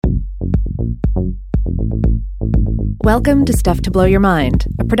Welcome to Stuff to Blow Your Mind,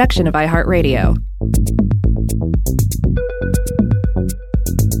 a production of iHeartRadio.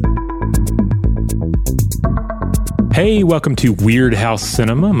 Hey, welcome to Weirdhouse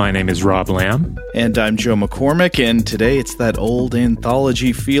Cinema. My name is Rob Lamb. And I'm Joe McCormick, and today it's that old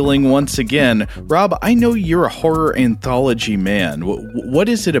anthology feeling once again. Rob, I know you're a horror anthology man. What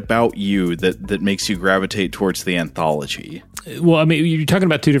is it about you that makes you gravitate towards the anthology? Well, I mean, you're talking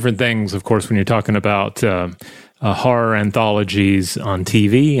about two different things, of course, when you're talking about horror anthologies on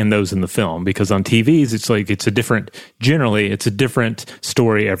TV and those in the film, because on TVs generally it's a different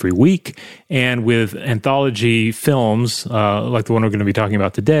story every week, and with anthology films like the one we're going to be talking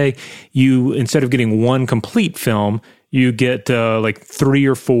about today, you, instead of getting one complete film, you get like 3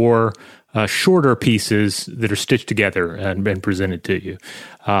 or 4 shorter pieces that are stitched together and presented to you.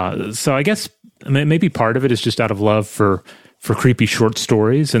 So I guess maybe part of it is just out of love for creepy short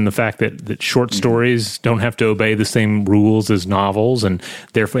stories, and the fact that short stories don't have to obey the same rules as novels, and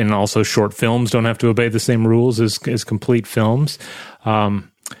therefore, and also short films don't have to obey the same rules as complete films.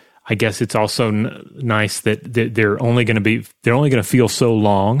 I guess it's also nice that they're only going to feel so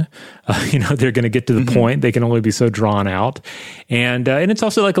long. They're going to get to the point. They can only be so drawn out, and it's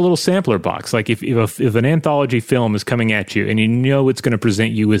also like a little sampler box. Like if an anthology film is coming at you, and you know it's going to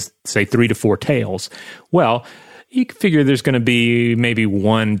present you with, say, 3 to 4 tales, well, you can figure there's going to be maybe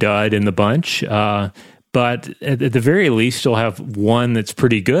one dud in the bunch, but at the very least, you'll have one that's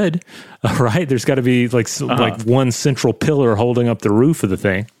pretty good, right? There's got to be like one central pillar holding up the roof of the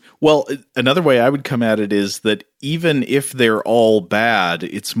thing. Well, another way I would come at it is that even if they're all bad,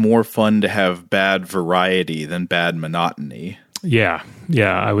 it's more fun to have bad variety than bad monotony. Yeah,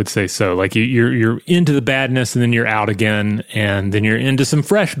 I would say so. Like you're into the badness, and then you're out again, and then you're into some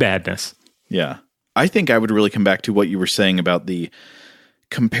fresh badness. Yeah. I think I would really come back to what you were saying about the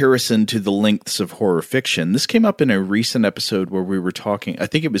comparison to the lengths of horror fiction. This came up in a recent episode where we were talking, I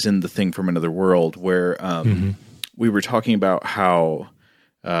think it was in The Thing from Another World, where we were talking about how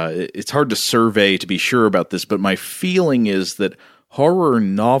it's hard to survey to be sure about this, but my feeling is that horror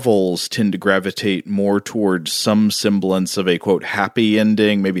novels tend to gravitate more towards some semblance of a, quote, happy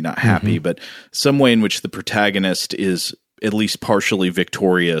ending, maybe not happy, but some way in which the protagonist is at least partially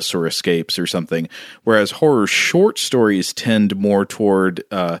victorious or escapes or something, whereas horror short stories tend more toward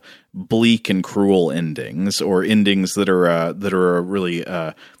bleak and cruel endings, or endings that are a really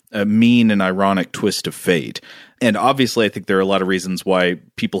a mean and ironic twist of fate. And obviously, I think there are a lot of reasons why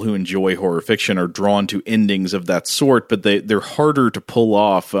people who enjoy horror fiction are drawn to endings of that sort, but they're harder to pull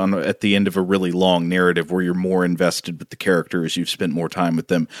off at the end of a really long narrative where you're more invested with the characters, you've spent more time with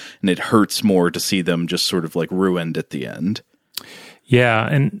them, and it hurts more to see them just sort of like ruined at the end. Yeah,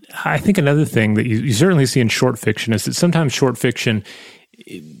 and I think another thing that you certainly see in short fiction is that sometimes short fiction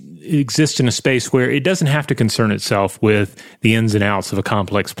exists in a space where it doesn't have to concern itself with the ins and outs of a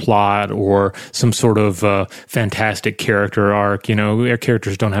complex plot or some sort of fantastic character arc. Our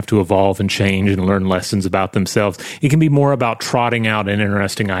characters don't have to evolve and change and learn lessons about themselves. It can be more about trotting out an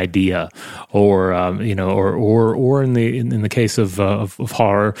interesting idea, or or in the case of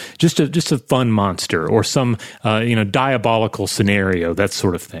horror, just a fun monster or some diabolical scenario, that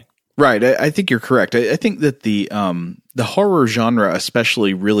sort of thing. Right. I think you're correct. I think that the horror genre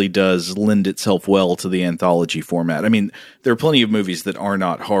especially really does lend itself well to the anthology format. I mean, there are plenty of movies that are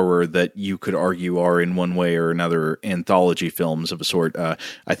not horror that you could argue are in one way or another anthology films of a sort.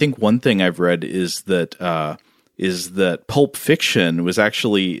 I think one thing I've read is that Pulp Fiction was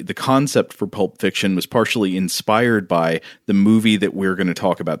actually, the concept for Pulp Fiction was partially inspired by the movie that we're going to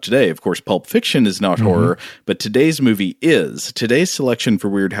talk about today. Of course, Pulp Fiction is not horror, but today's movie is. Today's selection for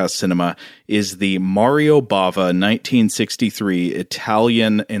Weirdhouse Cinema is the Mario Bava 1963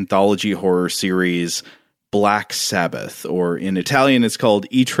 Italian anthology horror series Black Sabbath, or in Italian it's called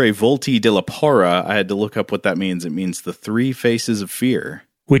I Tre Volti della Paura. I had to look up what that means. It means the 3 faces of fear.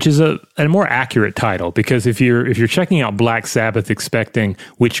 Which is a more accurate title, because if you're checking out Black Sabbath expecting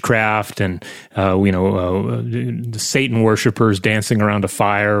witchcraft and Satan worshippers dancing around a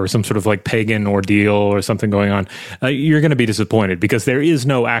fire or some sort of like pagan ordeal or something going on, you're going to be disappointed, because there is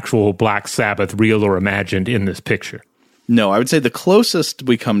no actual Black Sabbath, real or imagined, in this picture. No, I would say the closest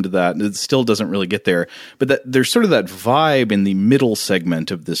we come to that, it still doesn't really get there, but there's sort of that vibe in the middle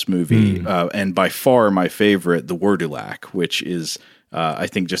segment of this movie, and by far my favorite, the Wordulac, which is I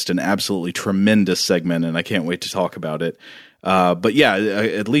think just an absolutely tremendous segment, and I can't wait to talk about it. But yeah,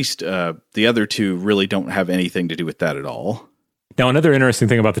 at least the other two really don't have anything to do with that at all. Now, another interesting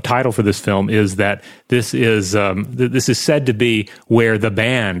thing about the title for this film is that this is said to be where the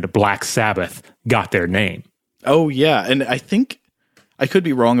band Black Sabbath got their name. Oh yeah, and I think I could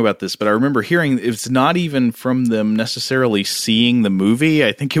be wrong about this, but I remember hearing it's not even from them necessarily seeing the movie.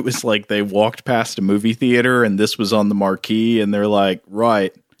 I think it was like they walked past a movie theater and this was on the marquee and they're like,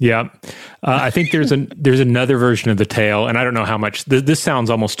 right. Yeah. I think there's another version of the tale, and I don't know how much, this sounds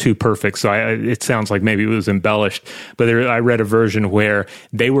almost too perfect, so it sounds like maybe it was embellished, but I read a version where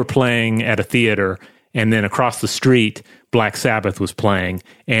they were playing at a theater, and then across the street, Black Sabbath was playing,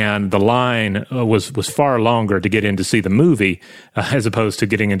 and the line was far longer to get in to see the movie as opposed to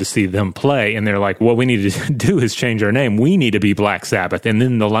getting in to see them play. And they're like, what we need to do is change our name. We need to be Black Sabbath, and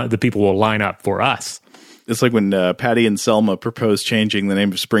then the people will line up for us. It's like when Patty and Selma proposed changing the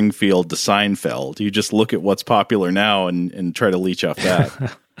name of Springfield to Seinfeld. You just look at what's popular now and try to leech off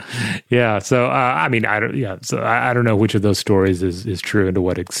that. Yeah. So, I don't know which of those stories is true and to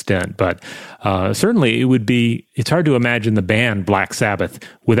what extent, but certainly it's hard to imagine the band Black Sabbath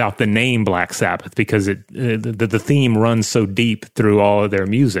without the name Black Sabbath, because the theme runs so deep through all of their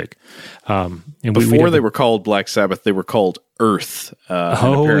music. And Before they were called Black Sabbath, they were called Earth.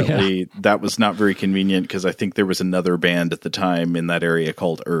 Apparently that was not very convenient, because I think there was another band at the time in that area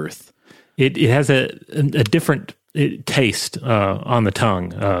called Earth. It has a different taste on the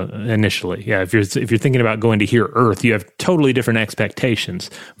tongue initially. Yeah, if you're thinking about going to hear Earth, you have totally different expectations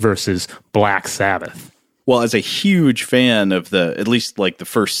versus Black Sabbath. Well, as a huge fan of at least like the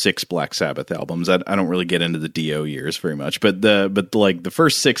first 6 Black Sabbath albums, I don't really get into the Dio years very much, but the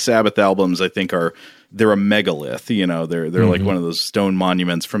first 6 Sabbath albums, I think they're a megalith. You know, they're like one of those stone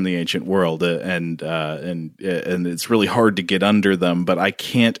monuments from the ancient world, and it's really hard to get under them. But I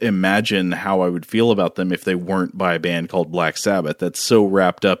can't imagine how I would feel about them if they weren't by a band called Black Sabbath. That's so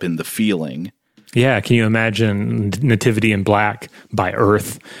wrapped up in the feeling. Yeah, can you imagine Nativity in Black by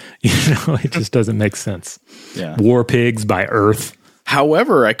Earth? It just doesn't make sense. Yeah. War Pigs by Earth.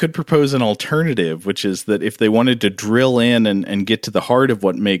 However, I could propose an alternative, which is that if they wanted to drill in and get to the heart of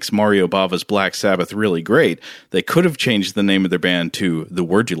what makes Mario Bava's Black Sabbath really great, they could have changed the name of their band to the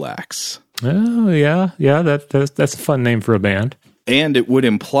Wordulax. Oh, yeah. Yeah, that's a fun name for a band. And it would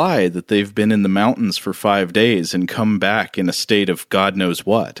imply that they've been in the mountains for 5 days and come back in a state of God knows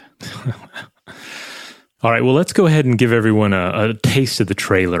what. All right, well, let's go ahead and give everyone a taste of the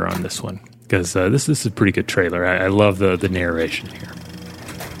trailer on this one, because this is a pretty good trailer. I love the narration here.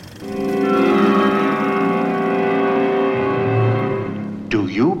 Do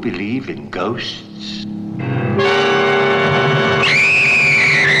you believe in ghosts?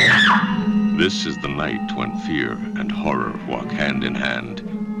 This is the night when fear and horror walk hand in hand.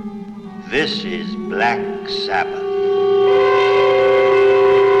 This is Black Sabbath.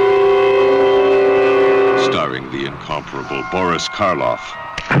 Starring the incomparable Boris Karloff,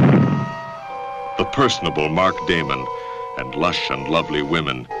 the personable Mark Damon, and lush and lovely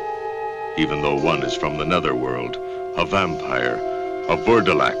women, even though one is from the netherworld, a vampire, a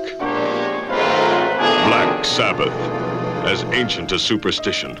Wordulac. Black Sabbath, as ancient as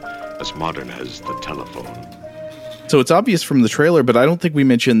superstition, as modern as the telephone. So it's obvious from the trailer, but I don't think we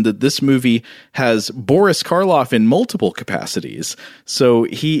mentioned that this movie has Boris Karloff in multiple capacities. So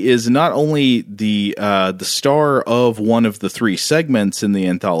he is not only the star of one of the 3 segments in the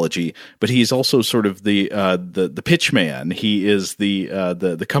anthology, but he's also sort of the pitch man. He is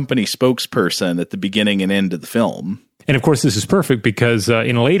the company spokesperson at the beginning and end of the film. And of course, this is perfect because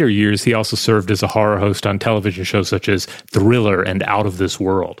in later years, he also served as a horror host on television shows such as Thriller and Out of This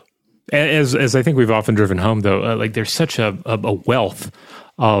World. As I think we've often driven home, though, like there's such a wealth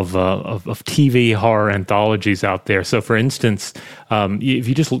of TV horror anthologies out there. So, for instance, if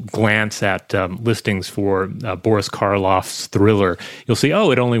you just glance at listings for Boris Karloff's Thriller, you'll see,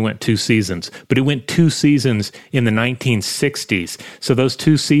 it only went 2 seasons, but it went 2 seasons in the 1960s. So those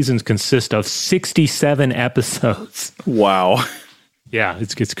 2 seasons consist of 67 episodes. Wow. Yeah,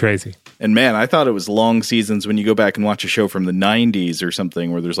 it's crazy. And man, I thought it was long seasons when you go back and watch a show from the 90s or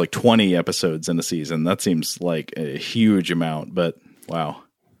something where there's like 20 episodes in a season. That seems like a huge amount, but wow.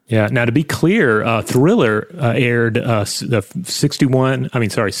 Yeah. Now, to be clear, Thriller aired 60 through 61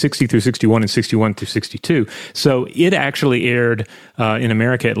 and 61 through 62. So it actually aired in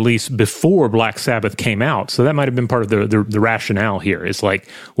America at least before Black Sabbath came out. So that might have been part of the rationale here. It's like,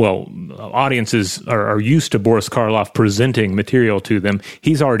 well, audiences are used to Boris Karloff presenting material to them.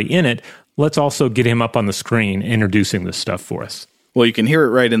 He's already in it. Let's also get him up on the screen introducing this stuff for us. Well, you can hear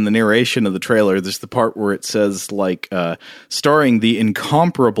it right in the narration of the trailer. There's the part where it says, like, starring the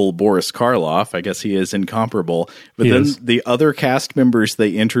incomparable Boris Karloff. I guess he is incomparable. But then the other cast members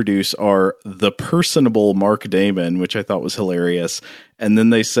they introduce are the personable Mark Damon, which I thought was hilarious. And then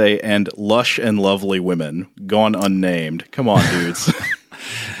they say, and lush and lovely women, gone unnamed. Come on, dudes.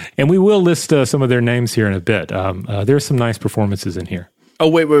 And we will list some of their names here in a bit. There are some nice performances in here. Oh,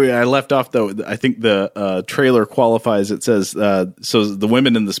 wait. I left off, though. I think the trailer qualifies. It says, so the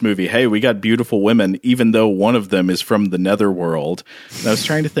women in this movie, hey, we got beautiful women, even though one of them is from the netherworld. And I was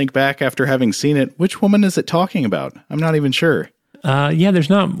trying to think back after having seen it. Which woman is it talking about? I'm not even sure. There's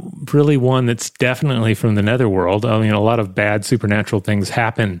not really one that's definitely from the netherworld. I mean, a lot of bad supernatural things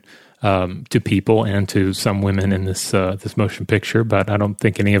happen to people and to some women in this motion picture, but I don't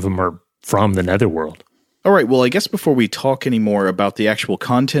think any of them are from the netherworld. All right. Well, I guess before we talk any more about the actual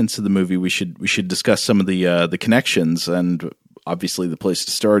contents of the movie, we should discuss some of the connections. And obviously, the place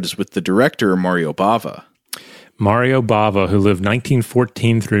to start is with the director, Mario Bava. Mario Bava, who lived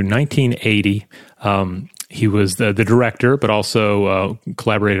 1914 through 1980. He was the director, but also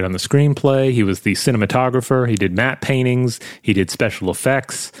collaborated on the screenplay. He was the cinematographer. He did matte paintings. He did special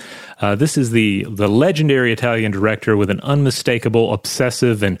effects. This is the legendary Italian director with an unmistakable,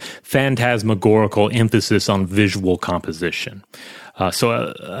 obsessive, and phantasmagorical emphasis on visual composition.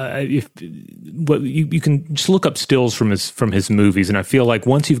 You can just look up stills from his movies, and I feel like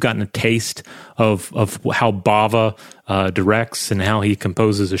once you've gotten a taste of how Bava directs and how he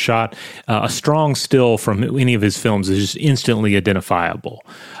composes a shot, a strong still from any of his films is just instantly identifiable.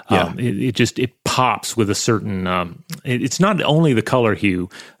 Yeah. It pops with a certain. It's not only the color hue,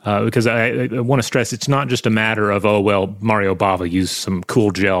 because I want to stress it's not just a matter of Mario Bava used some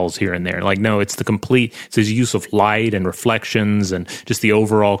cool gels here and there. Like no, it's his use of light and reflections and just the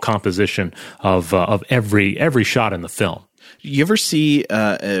overall composition of every shot in the film. You ever see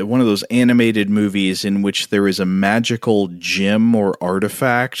one of those animated movies in which there is a magical gem or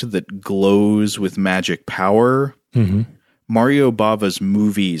artifact that glows with magic power? Mm-hmm. Mario Bava's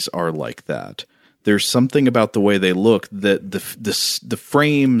movies are like that. There's something about the way they look that the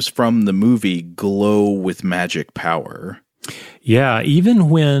frames from the movie glow with magic power. Yeah, even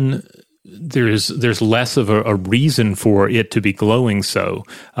when there's less of a reason for it to be glowing so.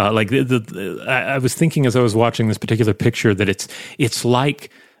 I was thinking as I was watching this particular picture that it's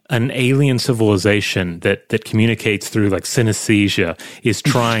like an alien civilization that communicates through like synesthesia is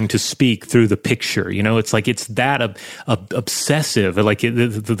trying to speak through the picture. You know, it's like it's that obsessive. Like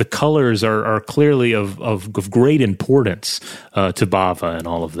the colors are clearly of great importance to Bava and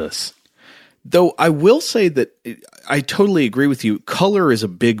all of this. Though I will say that I totally agree with you. Color is a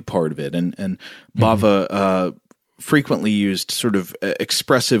big part of it, and Bava frequently used sort of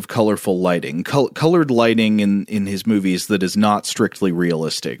expressive, colorful lighting, colored lighting in his movies that is not strictly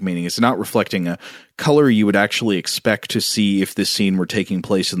realistic, meaning it's not reflecting a color you would actually expect to see if this scene were taking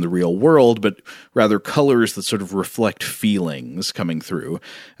place in the real world, but rather colors that sort of reflect feelings coming through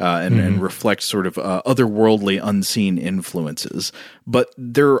and reflect sort of otherworldly, unseen influences. But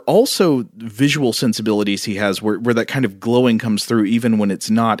there are also visual sensibilities he has where that kind of glowing comes through even when it's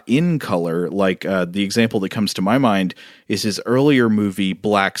not in color. Like the example that comes to my mind is his earlier movie,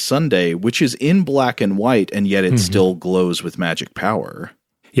 Black Sunday, which is in black and white, and yet it still glows with magic power.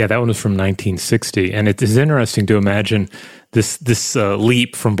 Yeah, that one was from 1960, and it is interesting to imagine this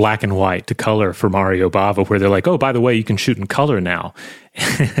leap from black and white to color for Mario Bava, where they're like, "Oh, by the way, you can shoot in color now,"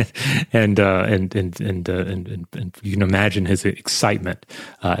 and you can imagine his excitement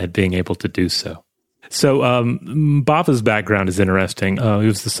at being able to do so. So Bava's background is interesting. He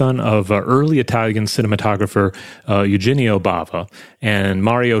was the son of early Italian cinematographer Eugenio Bava, and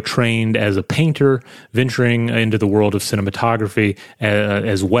Mario trained as a painter, venturing into the world of cinematography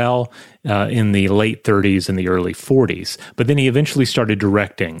as well in the late 30s and the early 40s. But then he eventually started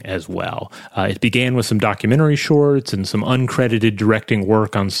directing as well. It began with some documentary shorts and some uncredited directing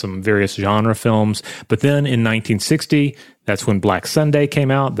work on some various genre films. But then in 1960, that's when Black Sunday came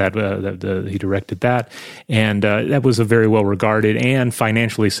out. He directed that, and that was a very well regarded and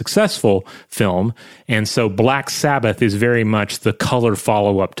financially successful film. And so Black Sabbath is very much the color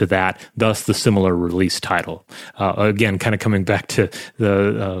follow up to that. Thus, the similar release title. Again, kind of coming back to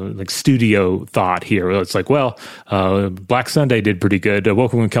the studio thought here. It's like, Black Sunday did pretty good. What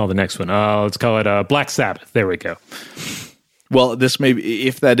can we call the next one? Let's call it Black Sabbath. There we go. Well, this may be,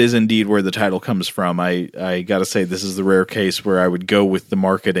 if that is indeed where the title comes from, I got to say this is the rare case where I would go with the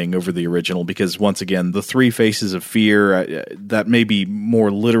marketing over the original, because once again, the three faces of fear, that may be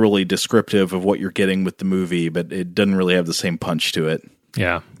more literally descriptive of what you're getting with the movie, but it doesn't really have the same punch to it.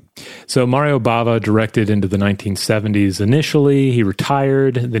 Yeah. So Mario Bava directed into the 1970s initially. He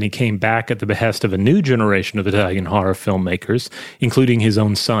retired, then he came back at the behest of a new generation of Italian horror filmmakers, including his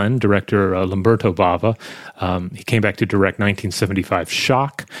own son, director Lamberto Bava. He came back to direct 1975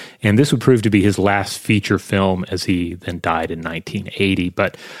 Shock, and this would prove to be his last feature film as he then died in 1980.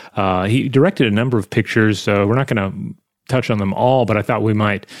 But he directed a number of pictures. We're not going to touch on them all, but I thought we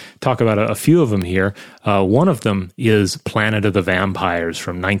might talk about a few of them here. One of them is Planet of the Vampires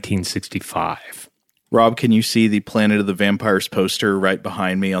from 1965. Rob, can you see the Planet of the Vampires poster right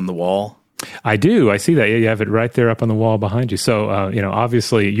behind me on the wall? I do. I see that. You have it right there up on the wall behind you. So,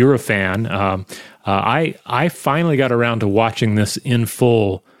 obviously you're a fan. I finally got around to watching this in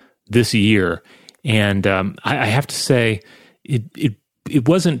full this year. And I have to say, it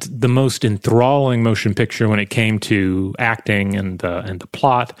wasn't the most enthralling motion picture when it came to acting and the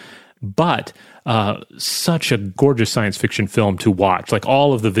plot, but such a gorgeous science fiction film to watch. Like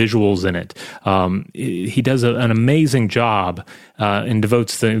all of the visuals in it, he does an amazing job and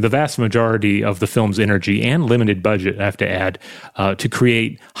devotes the vast majority of the film's energy and limited budget, I have to add, to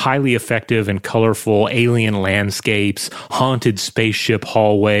create highly effective and colorful alien landscapes, haunted spaceship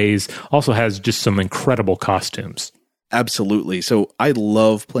hallways. Also has just some incredible costumes. Absolutely. So I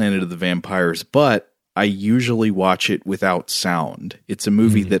love Planet of the Vampires, but I usually watch it without sound. It's a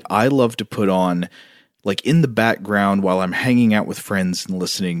movie that I love to put on like in the background while I'm hanging out with friends and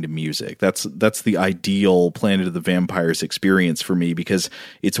listening to music. That's the ideal Planet of the Vampires experience for me, because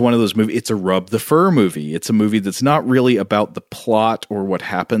it's one of those movies. It's a rub the fur movie. It's a movie that's not really about the plot or what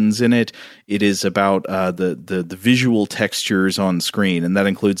happens in it. It is about the visual textures on screen, and that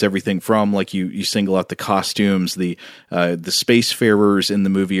includes everything from, like, you single out the costumes. The spacefarers in the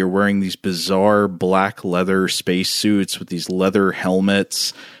movie are wearing these bizarre black leather space suits with these leather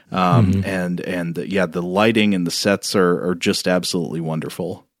helmets. The lighting and the sets are just absolutely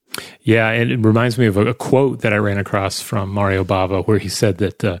wonderful. Yeah, and it reminds me of a quote that I ran across from Mario Bava, where he said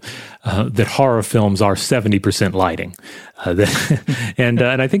that horror films are 70% lighting, and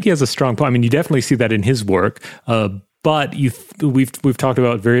I think he has a strong point. I mean, you definitely see that in his work. But we've talked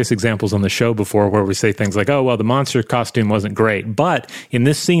about various examples on the show before where we say things like, "Oh, well, the monster costume wasn't great," but in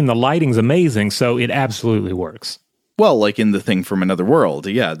this scene, the lighting's amazing, so it absolutely works. Well, like in The Thing from Another World,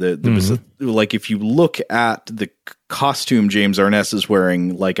 yeah. Like if you look at the costume James Arness is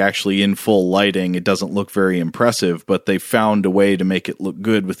wearing, like actually in full lighting, it doesn't look very impressive, but they found a way to make it look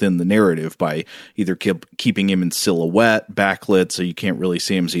good within the narrative by either keeping him in silhouette, backlit, so you can't really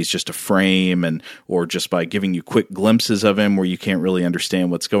see him, so he's just a frame, or just by giving you quick glimpses of him where you can't really understand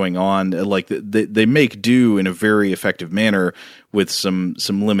what's going on. Like they make do in a very effective manner with some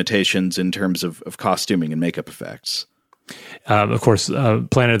limitations in terms of costuming and makeup effects. Of course,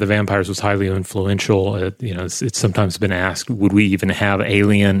 Planet of the Vampires was highly influential. It's sometimes been asked, would we even have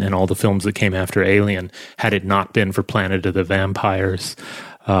Alien and all the films that came after Alien had it not been for Planet of the Vampires?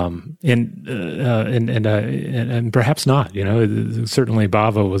 And perhaps not. Certainly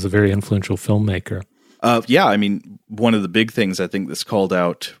Bava was a very influential filmmaker. I mean, one of the big things I think that's called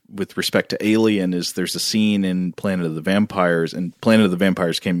out with respect to Alien is there's a scene in Planet of the Vampires, and Planet of the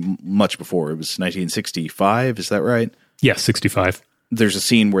Vampires came much before. It was 1965, is that right? Yes, 65. There's a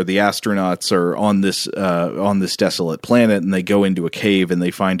scene where the astronauts are on this desolate planet, and they go into a cave and they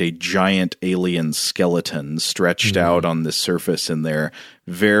find a giant alien skeleton stretched out on this surface in there,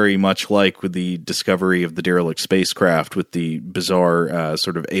 very much like with the discovery of the derelict spacecraft, with the bizarre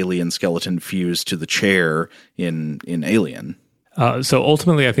sort of alien skeleton fused to the chair in Alien. So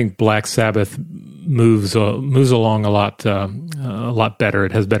ultimately, I think Black Sabbath moves along a lot better.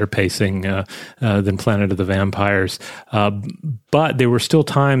 It has better pacing than Planet of the Vampires. But there were still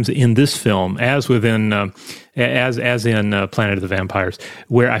times in this film, as in Planet of the Vampires,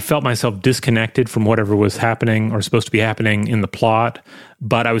 where I felt myself disconnected from whatever was happening or supposed to be happening in the plot.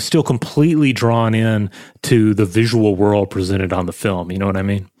 But I was still completely drawn in to the visual world presented on the film. You know what I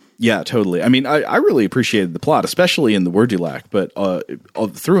mean? Yeah, totally. I mean, I really appreciated the plot, especially in the Weirdhouse, but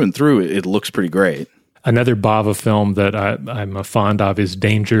through and through, it looks pretty great. Another Bava film that I'm fond of is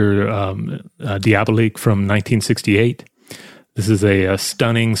Danger Diabolique from 1968. This is a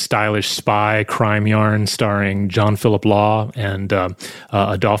stunning, stylish spy crime yarn starring John Philip Law and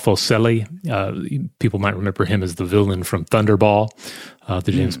Adolfo Celi. People might remember him as the villain from Thunderball,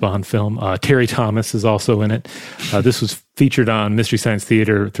 the James Bond film. Terry Thomas is also in it. This was featured on Mystery Science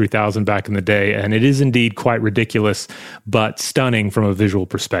Theater 3000 back in the day, and it is indeed quite ridiculous, but stunning from a visual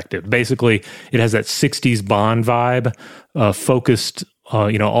perspective. Basically, it has that 60s Bond vibe, focused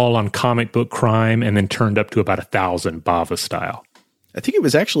all on comic book crime, and then turned up to about 1,000 Bava style. I think it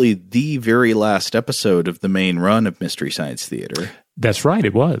was actually the very last episode of the main run of Mystery Science Theater. That's right,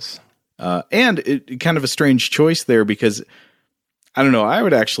 it was. And it kind of a strange choice there, because I don't know, I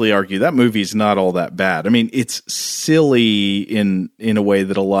would actually argue that movie's not all that bad. I mean, it's silly in a way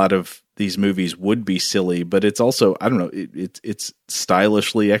that a lot of these movies would be silly, but it's also, I don't know, it's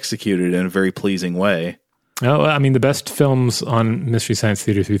stylishly executed in a very pleasing way. Oh, I mean, the best films on Mystery Science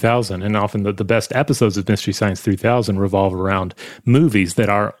Theater 3000, and often the best episodes of Mystery Science 3000 revolve around movies that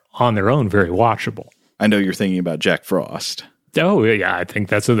are on their own very watchable. I know you're thinking about Jack Frost. Oh, yeah, I think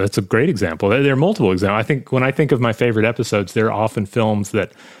that's a great example. There are multiple examples. I think when I think of my favorite episodes, they're often films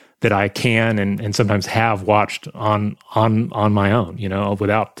that I can and sometimes have watched on my own,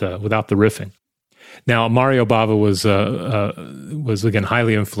 without the riffing. Now, Mario Bava was again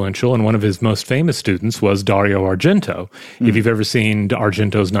highly influential, and one of his most famous students was Dario Argento. If you've ever seen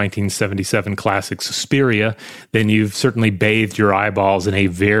Argento's 1977 classic Suspiria, then you've certainly bathed your eyeballs in a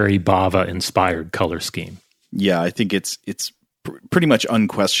very Bava-inspired color scheme. Yeah, I think it's pretty much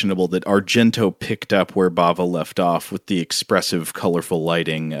unquestionable that Argento picked up where Bava left off with the expressive, colorful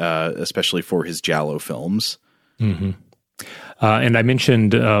lighting, especially for his Giallo films. Mm-hmm. And I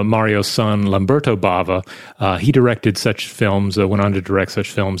mentioned Mario's son, Lamberto Bava. He directed such films, went on to direct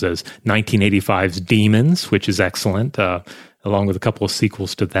such films as 1985's Demons, which is excellent, along with a couple of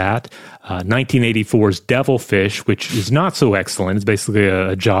sequels to that. 1984's Devilfish, which is not so excellent. It's basically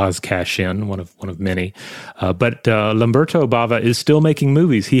a Jaws cash-in, one of many. But Lamberto Bava is still making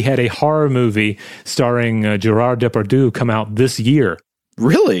movies. He had a horror movie starring Gerard Depardieu come out this year.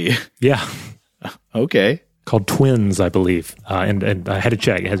 Really? Yeah. Okay. Called Twins, I believe. And I had to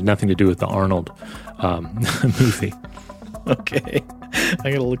check. It has nothing to do with the Arnold movie. Okay.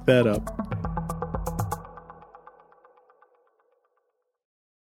 I got to look that up.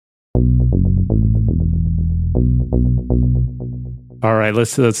 All right,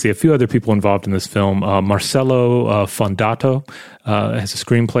 let's see. A few other people involved in this film. Marcello Fondato has a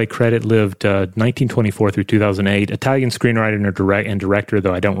screenplay credit, lived 1924 through 2008. Italian screenwriter and director,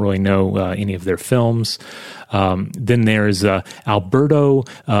 though I don't really know any of their films. Then there's Alberto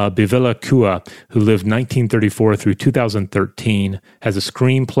Bevilacqua, who lived 1934 through 2013, has a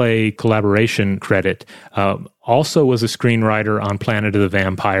screenplay collaboration credit. Also was a screenwriter on Planet of the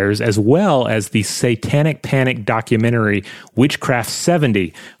Vampires, as well as the Satanic Panic documentary Witchcraft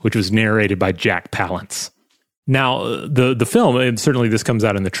 70, which was narrated by Jack Palance. Now, the film, and certainly this comes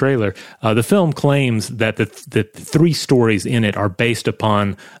out in the trailer, the film claims that the three stories in it are based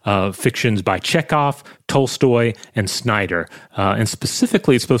upon fictions by Chekhov, Tolstoy, and Snyder. And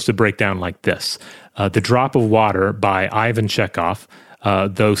specifically, it's supposed to break down like this. The Drop of Water by Ivan Chekhov,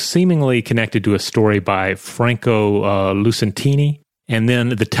 though seemingly connected to a story by Franco Lucentini, and then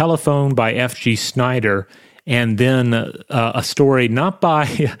The Telephone by F.G. Snyder, and then a story not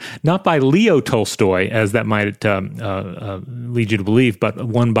by Leo Tolstoy, as that might lead you to believe, but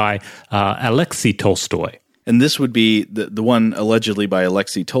one by Alexei Tolstoy. And this would be the one allegedly by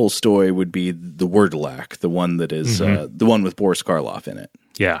Alexei Tolstoy would be the Wordlac, the one that is the one with Boris Karloff in it.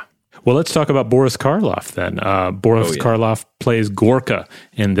 Yeah. Well, let's talk about Boris Karloff then. Boris Karloff plays Gorka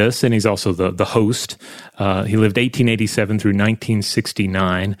in this, and he's also the host. He lived 1887 through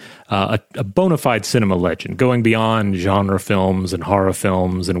 1969, a bona fide cinema legend, going beyond genre films and horror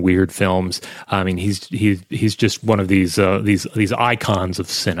films and weird films. I mean, he's just one of these icons of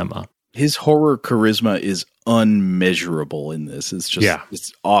cinema. His horror charisma is unmeasurable in this. It's just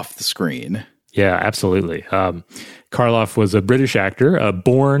it's off the screen. Yeah, absolutely. Karloff was a British actor,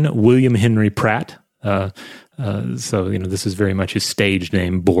 born William Henry Pratt. So, this is very much his stage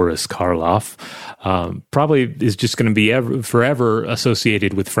name, Boris Karloff. Probably is just going to be forever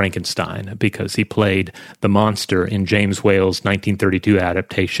associated with Frankenstein because he played the monster in James Whale's 1932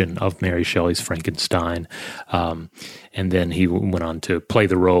 adaptation of Mary Shelley's Frankenstein. And then he went on to play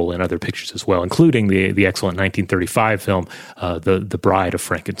the role in other pictures as well, including the excellent 1935 film, The Bride of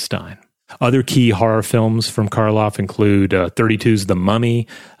Frankenstein. Other key horror films from Karloff include 32's The Mummy,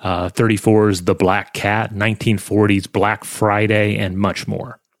 34's The Black Cat, 1940's Black Friday, and much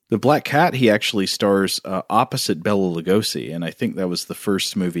more. The Black Cat, he actually stars opposite Bela Lugosi, and I think that was the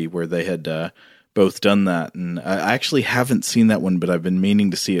first movie where they had both done that. And I actually haven't seen that one, but I've been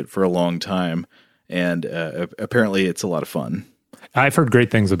meaning to see it for a long time, and apparently it's a lot of fun. I've heard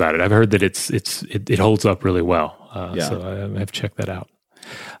great things about it. I've heard that it holds up really well, so I have to check that out.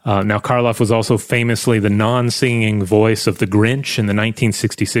 Now, Karloff was also famously the non-singing voice of the Grinch in the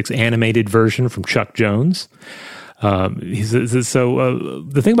 1966 animated version from Chuck Jones.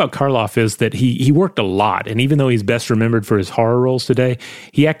 The thing about Karloff is that he worked a lot, and even though he's best remembered for his horror roles today,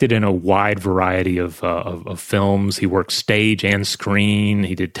 he acted in a wide variety of films. He worked stage and screen.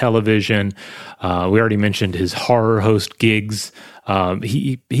 He did television. We already mentioned his horror host gigs.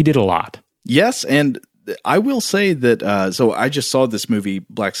 He did a lot. Yes, and I will say that, so I just saw this movie,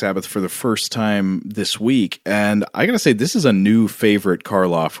 Black Sabbath, for the first time this week, and I gotta say, this is a new favorite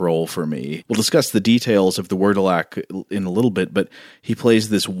Karloff role for me. We'll discuss the details of the Wordalak in a little bit, but he plays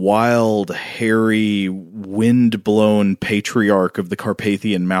this wild, hairy, wind-blown patriarch of the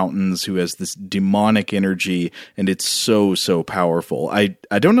Carpathian Mountains who has this demonic energy, and it's so, so powerful. I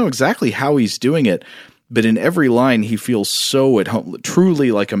don't know exactly how he's doing it, but in every line, he feels so at home,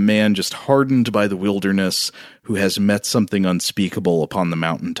 truly like a man just hardened by the wilderness who has met something unspeakable upon the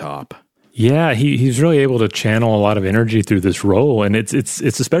mountaintop. Yeah, he's really able to channel a lot of energy through this role, and it's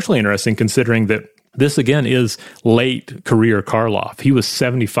especially interesting considering that this, again, is late career Karloff. He was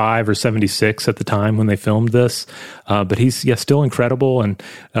 75 or 76 at the time when they filmed this, but he's still incredible, and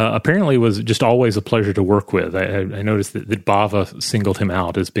apparently was just always a pleasure to work with. I noticed that Bava singled him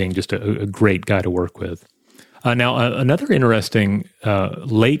out as being just a great guy to work with. Now, another interesting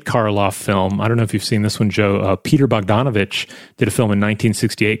late Karloff film, I don't know if you've seen this one, Joe, Peter Bogdanovich did a film in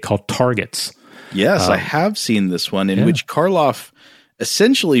 1968 called Targets. Yes, I have seen this one, in which Karloff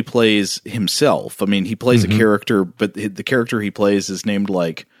essentially plays himself. I mean, he plays a character, but the character he plays is named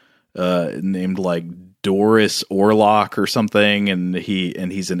like Doris Orlock or something, and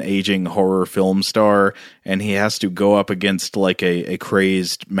he's an aging horror film star, and he has to go up against like a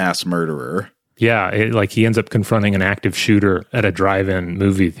crazed mass murderer. Yeah, he ends up confronting an active shooter at a drive-in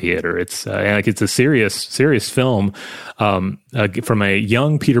movie theater. It's a serious film from a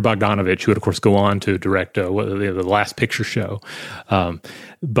young Peter Bogdanovich, who would, of course, go on to direct the Last Picture Show.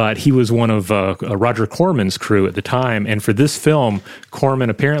 But he was one of Roger Corman's crew at the time, and for this film, Corman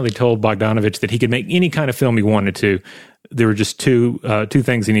apparently told Bogdanovich that he could make any kind of film he wanted to. There were just two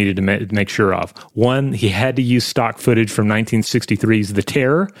things he needed to make sure of. One, he had to use stock footage from 1963's The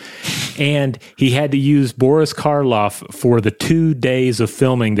Terror, and he had to use Boris Karloff for the 2 days of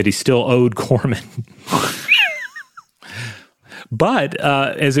filming that he still owed Corman. But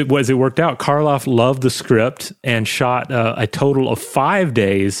as it worked out, Karloff loved the script and shot a total of 5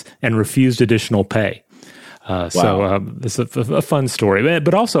 days and refused additional pay. So it's a fun story.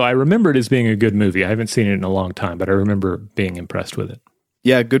 But also, I remember it as being a good movie. I haven't seen it in a long time, but I remember being impressed with it.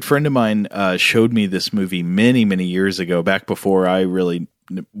 Yeah, a good friend of mine showed me this movie many, many years ago, back before I really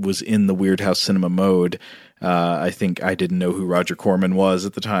was in the Weirdhouse cinema mode. I think I didn't know who Roger Corman was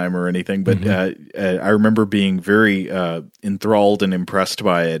at the time or anything, but I remember being very enthralled and impressed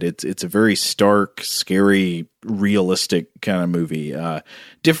by it. It's a very stark, scary, realistic kind of movie. Very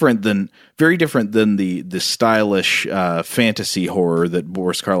different than the stylish fantasy horror that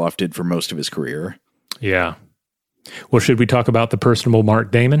Boris Karloff did for most of his career. Yeah. Well, should we talk about the personable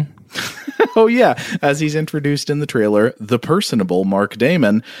Mark Damon? Oh, yeah. As he's introduced in the trailer, the personable Mark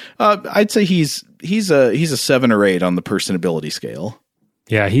Damon. I'd say he's a 7 or 8 on the personability scale.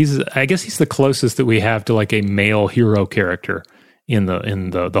 Yeah, I guess he's the closest that we have to like a male hero character in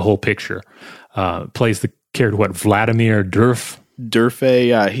the whole picture. Plays the character, Vladimir Durf?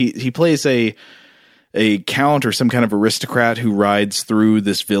 Durfe, he plays a count or some kind of aristocrat who rides through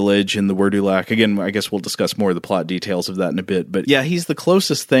this village in the Werdulak. Again, I guess we'll discuss more of the plot details of that in a bit. But yeah, he's the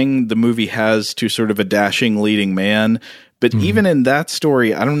closest thing the movie has to sort of a dashing leading man. But even in that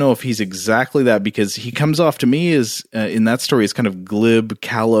story, I don't know if he's exactly that, because he comes off to me as, in that story, as kind of glib,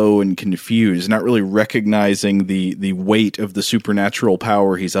 callow, and confused, not really recognizing the weight of the supernatural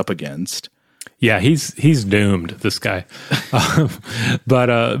power he's up against. Yeah, he's doomed, this guy.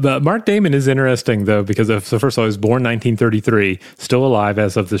 But Mark Damon is interesting, though, because so first of all, he was born 1933, still alive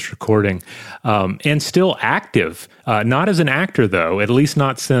as of this recording, and still active. Not as an actor, though, at least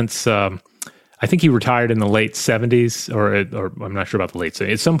not since... I think he retired in the late 70s, or I'm not sure about the late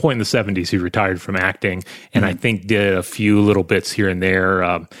 70s. At some point in the 70s, he retired from acting, and I think did a few little bits here and there,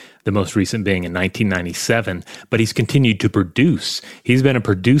 the most recent being in 1997. But he's continued to produce. He's been a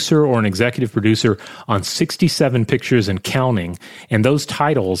producer or an executive producer on 67 pictures and counting, and those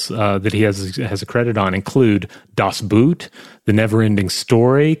titles that he has a credit on include Das Boot, The Never-Ending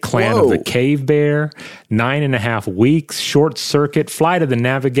Story, Clan of the Cave Bear, 9.5 Weeks, Short Circuit, Flight of the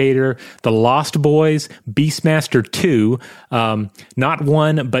Navigator, The Lost Boys, Beastmaster 2, not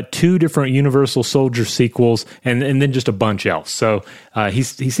one, but 2 different Universal Soldier sequels, and then just a bunch else. So he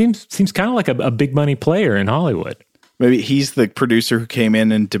seems kind of like a big money player in Hollywood. Maybe he's the producer who came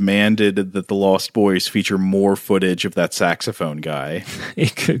in and demanded that The Lost Boys feature more footage of that saxophone guy.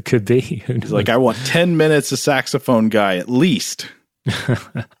 It could be. He's like, I want 10 minutes of saxophone guy at least.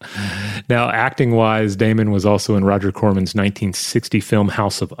 Now, acting-wise, Damon was also in Roger Corman's 1960 film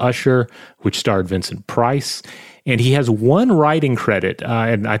House of Usher, which starred Vincent Price. And he has one writing credit,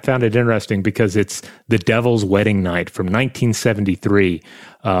 and I found it interesting because it's The Devil's Wedding Night from 1973,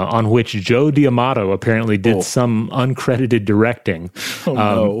 on which Joe D'Amato apparently did some uncredited directing. Oh,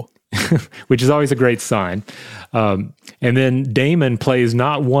 no. Which is always a great sign. And then Damon plays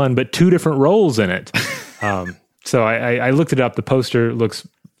not one, but two different roles in it. So I looked it up. The poster looks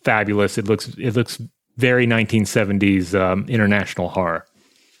fabulous. It looks very 1970s international horror.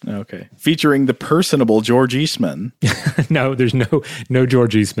 Okay. Featuring the personable George Eastman. No, there's no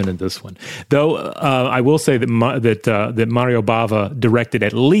George Eastman in this one. Though I will say that that Mario Bava directed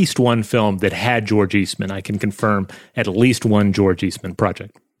at least one film that had George Eastman. I can confirm at least one George Eastman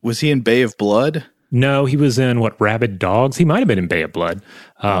project. Was he in Bay of Blood? No, he was in Rabid Dogs. He might have been in Bay of Blood.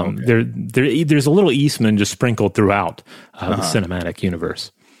 Okay. There's a little Eastman just sprinkled throughout the cinematic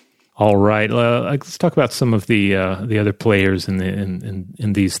universe. All right, let's talk about some of the other players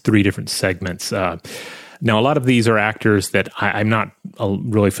in these three different segments. Now, a lot of these are actors that I'm not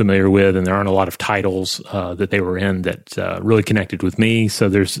really familiar with, and there aren't a lot of titles that they were in that really connected with me. So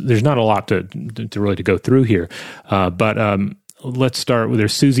there's not a lot to really to go through here. But let's start with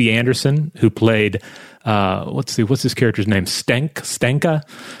there's Susie Anderson, who played what's this character's name? Stenka,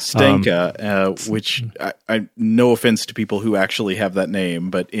 which I no offense to people who actually have that name,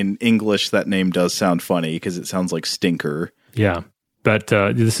 but in English that name does sound funny because it sounds like stinker. Yeah. But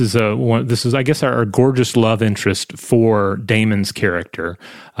this is I guess our gorgeous love interest for Damon's character.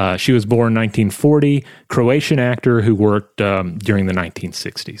 She was born 1940, Croatian actor who worked during the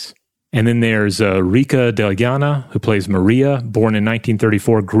 1960s. And then there's Rika Deljana, who plays Maria, born in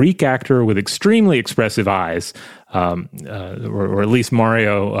 1934, Greek actor with extremely expressive eyes, or at least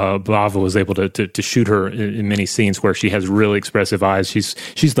Mario Bava was able to shoot her in many scenes where she has really expressive eyes.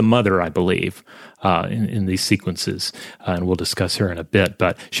 She's the mother, I believe, in these sequences, and we'll discuss her in a bit.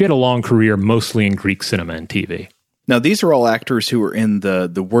 But she had a long career, mostly in Greek cinema and TV. Now, these are all actors who were in the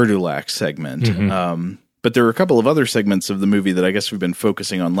Weirdhouse segment. Mm-hmm. But there are a couple of other segments of the movie that I guess we've been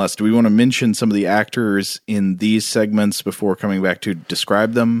focusing on less. Do we want to mention some of the actors in these segments before coming back to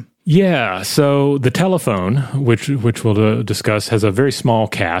describe them? Yeah, so The Telephone, which we'll discuss, has a very small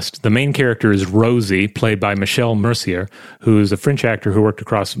cast. The main character is Rosie, played by Michelle Mercier, who is a French actor who worked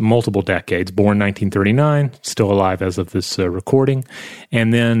across multiple decades, born 1939, still alive as of this recording.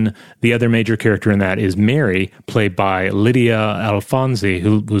 And then the other major character in that is Mary, played by Lydia Alfonsi,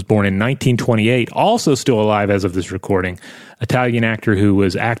 who was born in 1928, also still alive as of this recording. Italian actor who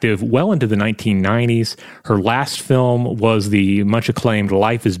was active well into the 1990s. Her last film was the much acclaimed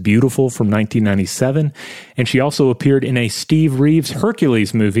Life is Beautiful from 1997, and she also appeared in a Steve Reeves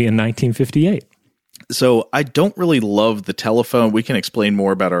Hercules movie in 1958. So I don't really love The Telephone. We can explain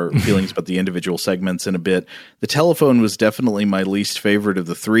more about our feelings about the individual segments in a bit. The Telephone was definitely my least favorite of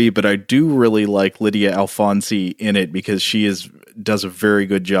the three, but I do really like Lydia Alfonsi in it because she does a very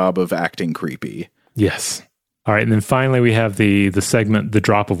good job of acting creepy. Yes. All right, and then finally we have the segment, The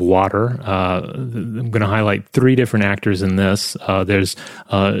Drop of Water. I'm going to highlight three different actors in this. There's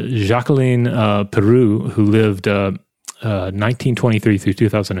Jacqueline Peru, who lived 1923 through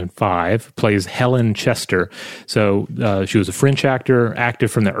 2005, plays Helen Chester. So she was a French actor,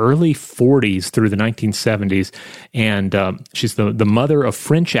 active from the early 40s through the 1970s, and she's the mother of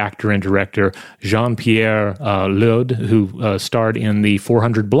French actor and director Jean-Pierre Laude, who starred in the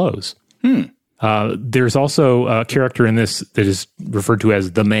 400 Blows. There's also a character in this that is referred to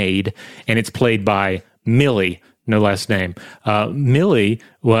as the maid, and it's played by Millie, no last name. Millie,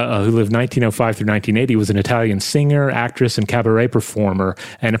 who lived 1905 through 1980, was an Italian singer, actress, and cabaret performer,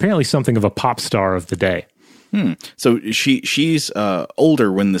 and apparently something of a pop star of the day. So she's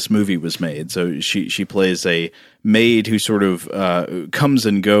older when this movie was made. So she plays a maid who sort of comes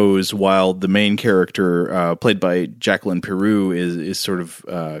and goes, while the main character, played by Jacqueline Peru, is sort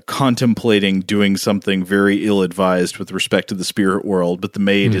of contemplating doing something very ill-advised with respect to the spirit world. But the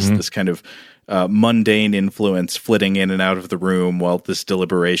maid is this kind of mundane influence flitting in and out of the room while this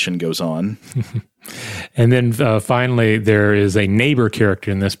deliberation goes on. And then finally, there is a neighbor character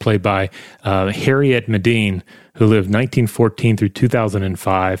in this, played by Harriet Medine, who lived 1914 through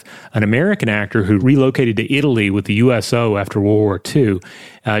 2005, an American actor who relocated to Italy with the USO after World War II.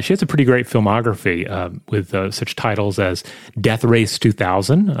 She has a pretty great filmography with such titles as Death Race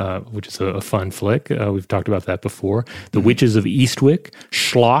 2000, which is a fun flick. We've talked about that before. The Witches of Eastwick,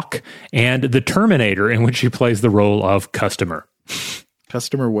 Schlock, and The Terminator, in which she plays the role of Customer.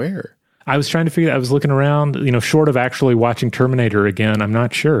 Customer where? I was trying to figure. I was looking around, short of actually watching Terminator again. I'm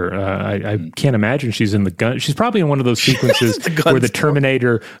not sure. I can't imagine she's in the gun. She's probably in one of those sequences where the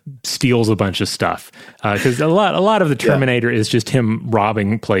Terminator steals a bunch of stuff. Because a lot of the Terminator is just him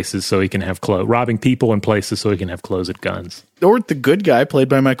robbing places so he can have clothes, robbing people in places so he can have clothes and guns. Or the good guy played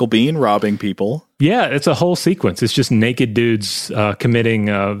by Michael Biehn robbing people. Yeah, it's a whole sequence. It's just naked dudes committing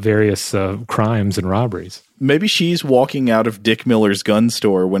various crimes and robberies. Maybe she's walking out of Dick Miller's gun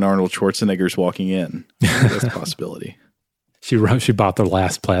store when Arnold Schwarzenegger's walking in. That's a possibility. She bought the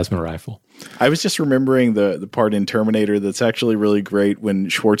last plasma rifle. I was just remembering the part in Terminator that's actually really great when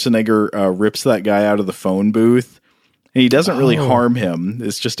Schwarzenegger rips that guy out of the phone booth. And he doesn't really harm him.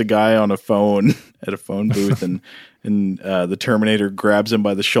 It's just a guy on a phone at a phone booth, and the Terminator grabs him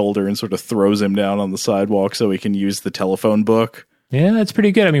by the shoulder and sort of throws him down on the sidewalk so he can use the telephone book. Yeah, that's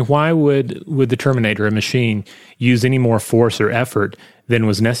pretty good. I mean, why would the Terminator, a machine, use any more force or effort than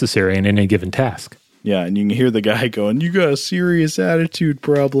was necessary in any given task? Yeah, and you can hear the guy going, "You got a serious attitude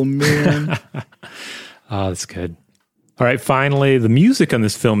problem, man." Oh, that's good. All right, finally, the music on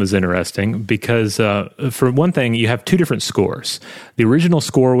this film is interesting because, for one thing, you have two different scores. The original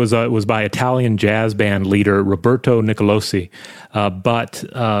score was by Italian jazz band leader Roberto Nicolosi, but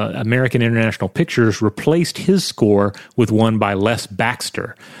American International Pictures replaced his score with one by Les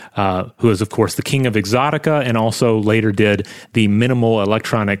Baxter, who is, of course, the king of Exotica and also later did the minimal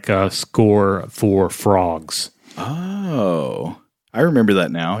electronic score for Frogs. Oh, I remember that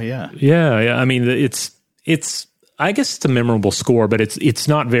now, yeah. Yeah. I mean, it's I guess it's a memorable score, but it's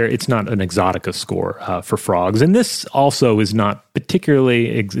not an Exotica score for Frogs. And this also is not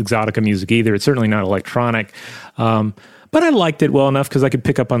particularly Exotica music either. It's certainly not electronic. But I liked it well enough because I could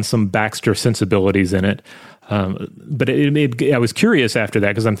pick up on some Baxter sensibilities in it. But I was curious after that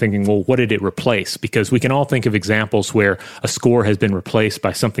because I'm thinking, well, what did it replace? Because we can all think of examples where a score has been replaced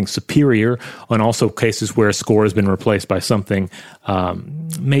by something superior, and also cases where a score has been replaced by something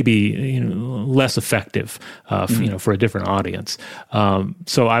maybe less effective, for a different audience.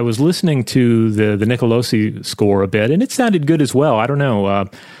 So I was listening to the Nicolosi score a bit, and it sounded good as well. I don't know.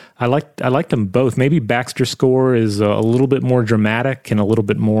 I liked them both. Maybe Baxter's score is a little bit more dramatic and a little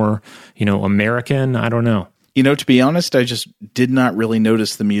bit more, American. I don't know. To be honest, I just did not really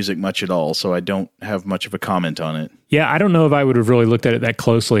notice the music much at all, so I don't have much of a comment on it. Yeah, I don't know if I would have really looked at it that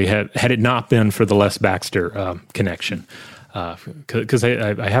closely had it not been for the Les Baxter connection. Because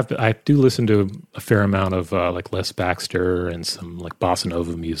I do listen to a fair amount of like Les Baxter and some like bossa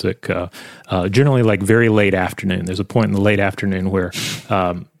nova music. Generally, like very late afternoon. There's a point in the late afternoon where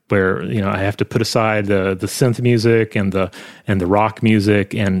I have to put aside the synth music and the rock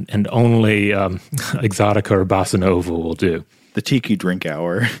music and only Exotica or bossa nova will do. The tiki drink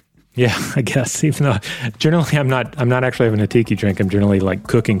hour. Yeah, I guess. Even though generally I'm not actually having a tiki drink. I'm generally like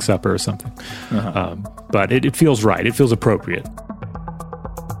cooking supper or something. Uh-huh. But it feels right. It feels appropriate.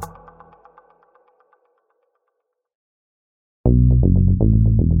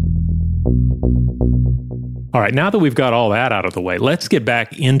 All right, now that we've got all that out of the way, let's get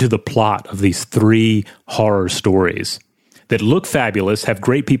back into the plot of these three horror stories that look fabulous, have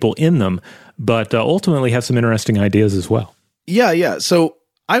great people in them, but ultimately have some interesting ideas as well. Yeah. So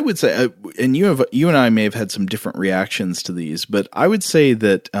I would say, and you and I may have had some different reactions to these, but I would say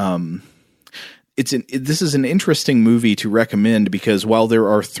that this is an interesting movie to recommend because while there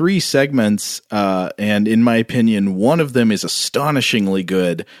are three segments, and in my opinion, one of them is astonishingly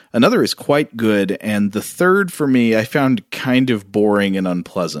good, another is quite good, and the third for me I found kind of boring and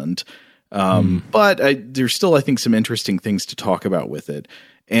unpleasant. But there's still, I think, some interesting things to talk about with it.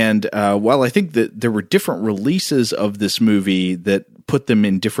 And while I think that there were different releases of this movie that put them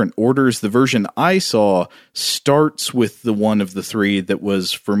in different orders, the version I saw starts with the one of the three that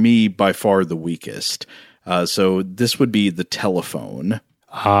was, for me, by far the weakest. So this would be The Telephone.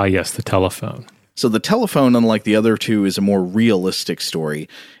 Ah, yes, The Telephone. So The Telephone, unlike the other two, is a more realistic story.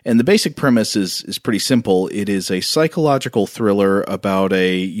 And the basic premise is pretty simple. It is a psychological thriller about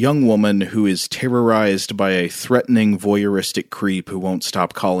a young woman who is terrorized by a threatening voyeuristic creep who won't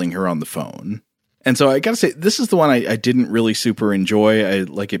stop calling her on the phone. And so I gotta say, this is the one I didn't really super enjoy.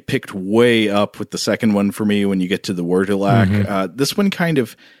 It picked way up with the second one for me when you get to the Weirdhouse. Mm-hmm. This one kind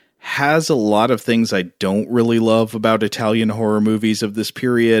of has a lot of things I don't really love about Italian horror movies of this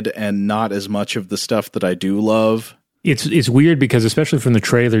period, and not as much of the stuff that I do love. It's weird because, especially from the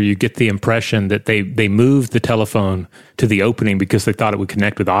trailer, you get the impression that they moved The Telephone to the opening because they thought it would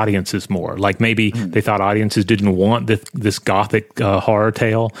connect with audiences more. Like maybe they thought audiences didn't want this gothic horror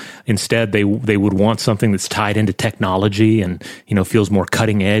tale. Instead, they would want something that's tied into technology and feels more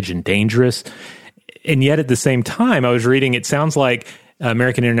cutting edge and dangerous. And yet, at the same time, I was reading, it sounds like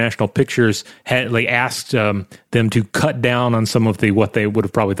American International Pictures had asked them to cut down on some of what they would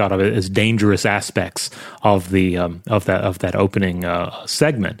have probably thought of as dangerous aspects of that opening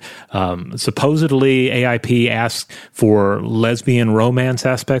segment. Supposedly, AIP asked for lesbian romance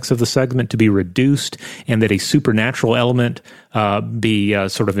aspects of the segment to be reduced, and that a supernatural element be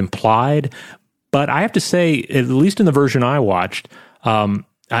sort of implied. But I have to say, at least in the version I watched, I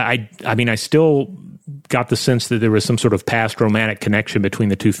mean, I still got the sense that there was some sort of past romantic connection between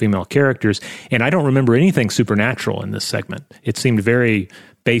the two female characters, and I don't remember anything supernatural in this segment. It seemed very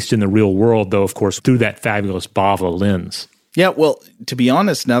based in the real world, though, of course, through that fabulous Bava lens. Yeah, well, to be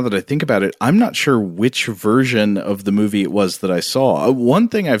honest, now that I think about it, I'm not sure which version of the movie it was that I saw. One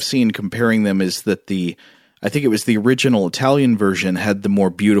thing I've seen comparing them is that I think it was the original Italian version had the more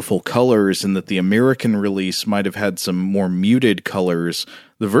beautiful colors, and that the American release might have had some more muted colors.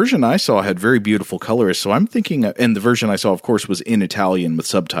 The version I saw had very beautiful colors, so I'm thinking, and the version I saw, of course, was in Italian with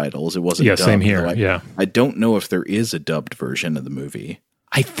subtitles. It wasn't dubbed. Same here, I don't know if there is a dubbed version of the movie.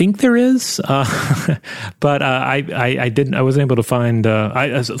 I think there is, but I didn't. I wasn't able to find.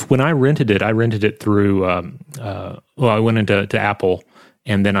 When I rented it through. I went into Apple,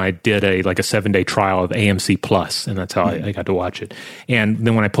 and then I did a 7-day trial of AMC Plus, and that's how I got to watch it. And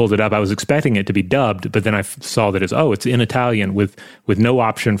then when I pulled it up, I was expecting it to be dubbed, but then I saw that it's in Italian with no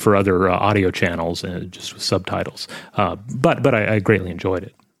option for other audio channels, and just with subtitles. But I greatly enjoyed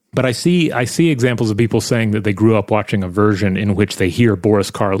it. But I see examples of people saying that they grew up watching a version in which they hear Boris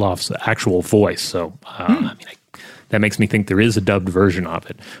Karloff's actual voice. So that makes me think there is a dubbed version of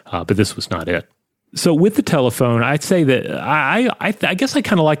it, but this was not it. So with the telephone, I'd say that I guess I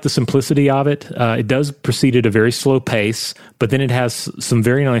kind of like the simplicity of it. It does proceed at a very slow pace, but then it has some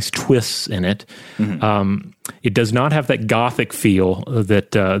very nice twists in it. Mm-hmm. It does not have that gothic feel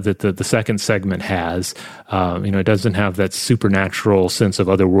that the second segment has. It doesn't have that supernatural sense of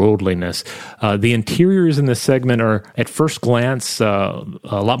otherworldliness. The interiors in this segment are, at first glance, a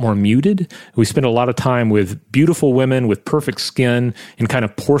lot more muted. We spend a lot of time with beautiful women with perfect skin in kind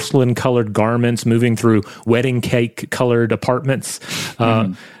of porcelain-colored garments moving through wedding cake-colored apartments.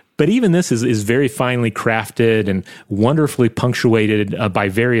 But even this is very finely crafted and wonderfully punctuated by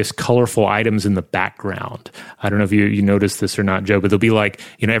various colorful items in the background. I don't know if you noticed this or not, Joe, but there'll be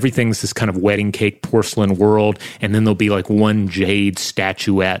everything's this kind of wedding cake porcelain world, and then there'll be one jade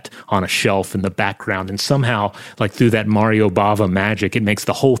statuette on a shelf in the background, and somehow, through that Mario Bava magic, it makes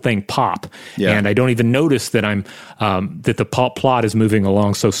the whole thing pop. Yeah. And I don't even notice that that the plot is moving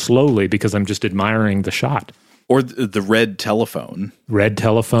along so slowly because I'm just admiring the shot. Or the red telephone.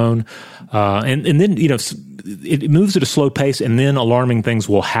 And then, it moves at a slow pace, and then alarming things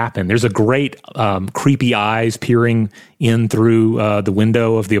will happen. There's a great creepy eyes peering in through the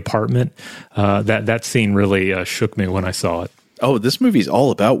window of the apartment. That scene really shook me when I saw it. Oh, this movie's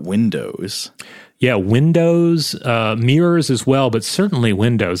all about windows. Yeah, windows, mirrors as well, but certainly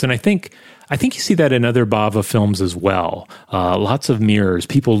windows. And I think you see that in other Bava films as well. Lots of mirrors,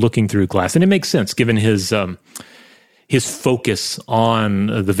 people looking through glass. And it makes sense given his focus on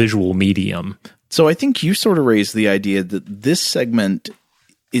the visual medium. So I think you sort of raised the idea that this segment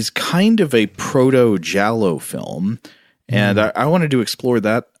is kind of a proto-Giallo film. And I wanted to explore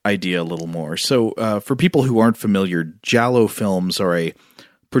that idea a little more. So for people who aren't familiar, Giallo films are a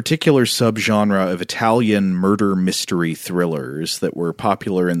particular subgenre of Italian murder mystery thrillers that were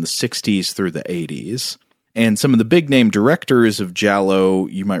popular in the 60s through the 80s. And some of the big-name directors of Giallo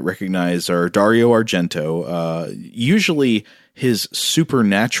you might recognize are Dario Argento. Usually his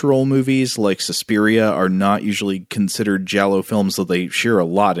supernatural movies like Suspiria are not usually considered Giallo films, though they share a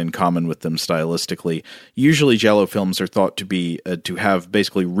lot in common with them stylistically. Usually Giallo films are thought to be to have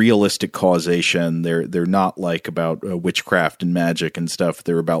basically realistic causation. They're not about witchcraft and magic and stuff.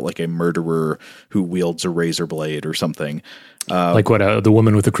 They're about a murderer who wields a razor blade or something. The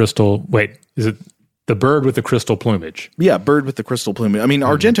woman with the crystal... Wait, is it... The bird with the crystal plumage. Yeah, Bird with the Crystal Plumage. I mean,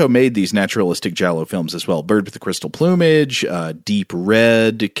 Argento made these naturalistic Giallo films as well. Bird with the Crystal Plumage, Deep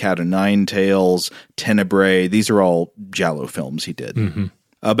Red, Cat o' Nine Tails, Tenebrae. These are all Giallo films he did. Mm-hmm.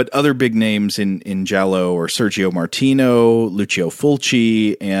 But other big names in Giallo are Sergio Martino, Lucio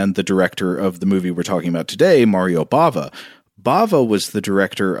Fulci, and the director of the movie we're talking about today, Mario Bava. Bava was the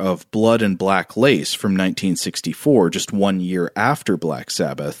director of Blood and Black Lace from 1964, just 1 year after Black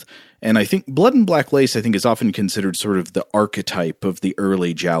Sabbath. And I think Blood and Black Lace, is often considered sort of the archetype of the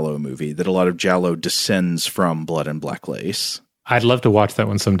early Giallo movie, that a lot of Giallo descends from Blood and Black Lace. I'd love to watch that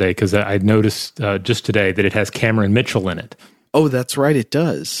one someday, because I noticed just today that it has Cameron Mitchell in it. Oh, that's right, it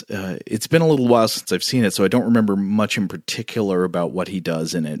does. It's been a little while since I've seen it, so I don't remember much in particular about what he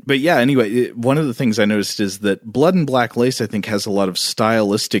does in it. But yeah, anyway, one of the things I noticed is that Blood and Black Lace, I think, has a lot of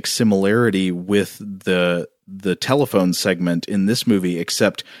stylistic similarity with the telephone segment in this movie,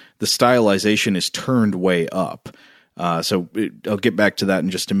 except the stylization is turned way up. So I'll get back to that in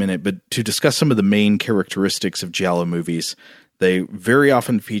just a minute. But to discuss some of the main characteristics of giallo movies, they very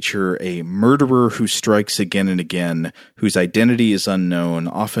often feature a murderer who strikes again and again, whose identity is unknown,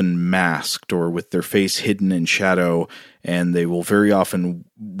 often masked or with their face hidden in shadow, and they will very often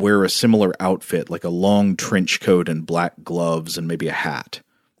wear a similar outfit, like a long trench coat and black gloves and maybe a hat.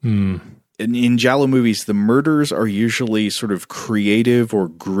 In giallo movies, the murders are usually sort of creative or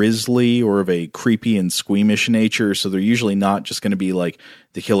grisly or of a creepy and squeamish nature, so they're usually not just going to be like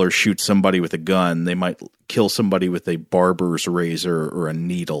the killer shoots somebody with a gun. They might kill somebody with a barber's razor or a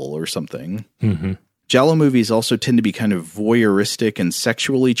needle or something. Mm-hmm. Giallo movies also tend to be kind of voyeuristic and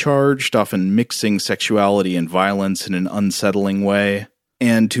sexually charged, often mixing sexuality and violence in an unsettling way.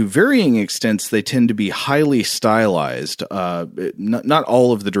 And to varying extents, they tend to be highly stylized. Not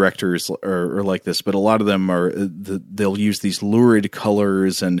all of the directors are like this, but a lot of them are. They'll use these lurid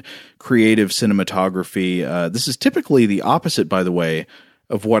colors and creative cinematography. This is typically the opposite, by the way,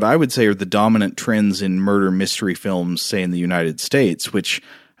 of what I would say are the dominant trends in murder mystery films, say in the United States, which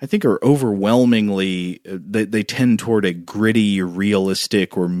I think are overwhelmingly, they tend toward a gritty,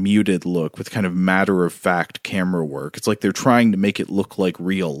 realistic, or muted look with kind of matter-of-fact camera work. It's like they're trying to make it look like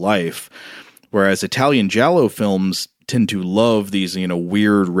real life, whereas Italian giallo films tend to love these,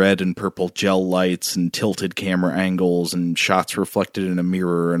 weird red and purple gel lights and tilted camera angles and shots reflected in a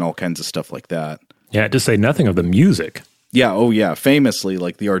mirror and all kinds of stuff like that. Yeah, to say nothing of the music. Yeah, oh yeah. Famously,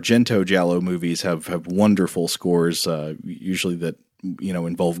 like the Argento giallo movies have wonderful scores, usually that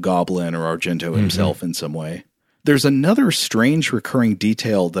involve Goblin or Argento himself in some way. There's another strange recurring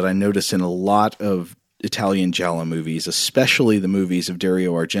detail that I notice in a lot of Italian giallo movies, especially the movies of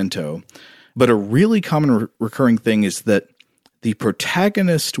Dario Argento. But a really common recurring thing is that the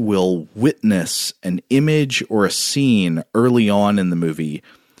protagonist will witness an image or a scene early on in the movie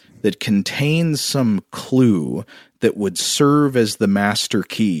that contains some clue that would serve as the master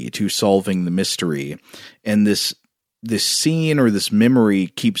key to solving the mystery. And this scene or this memory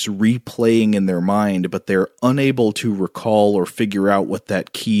keeps replaying in their mind, but they're unable to recall or figure out what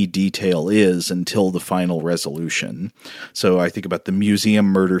that key detail is until the final resolution. So I think about the museum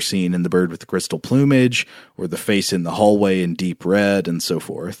murder scene in The Bird with the Crystal Plumage, or the face in the hallway in Deep Red, and so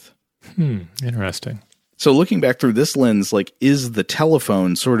forth. Interesting. So looking back through this lens, like, is the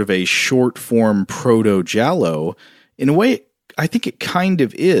telephone sort of a short-form proto-giallo? In a way, I think it kind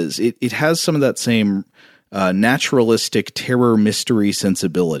of is. It has some of that same naturalistic terror mystery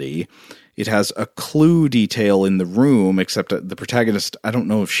sensibility. It has a clue detail in the room, except the protagonist, I don't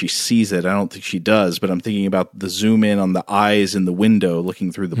know if she sees it. I don't think she does, but I'm thinking about the zoom in on the eyes in the window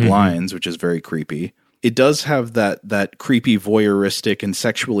looking through the blinds, which is very creepy. It does have that creepy, voyeuristic, and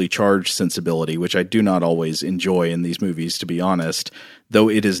sexually charged sensibility, which I do not always enjoy in these movies, to be honest, though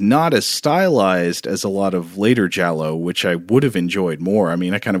it is not as stylized as a lot of later giallo, which I would have enjoyed more. I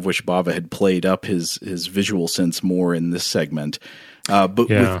mean, I kind of wish Bava had played up his visual sense more in this segment.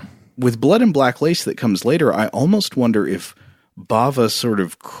 With Blood and Black Lace that comes later, I almost wonder if Bava sort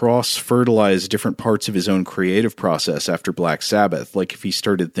of cross-fertilized different parts of his own creative process after Black Sabbath. Like if he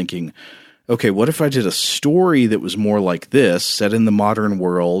started thinking, okay, what if I did a story that was more like this, set in the modern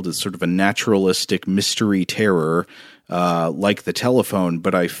world, as sort of a naturalistic mystery terror, like The Telephone,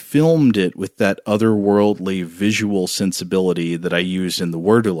 but I filmed it with that otherworldly visual sensibility that I used in the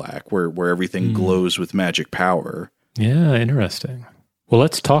Weirdhouse, where everything glows with magic power. Yeah, interesting. Well,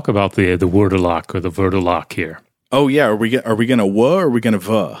 let's talk about the Weirdhouse or the Weirdhouse here. Oh yeah, are we gonna or are we gonna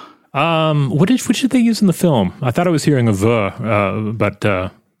va? What did they use in the film? I thought I was hearing a va,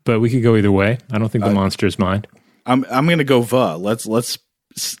 but we could go either way. I don't think the monsters mind. I'm going to go va. Let's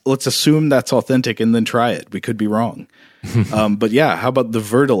assume that's authentic and then try it. We could be wrong. But yeah, how about the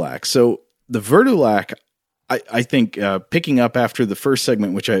Weirdhouse? So the Weirdhouse, I think picking up after the first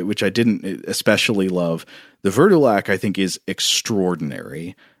segment, which I didn't especially love, the Weirdhouse I think is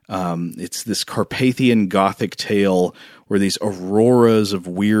extraordinary. It's this Carpathian Gothic tale where these auroras of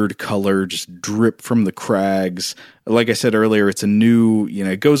weird color just drip from the crags. Like I said earlier, it's a new,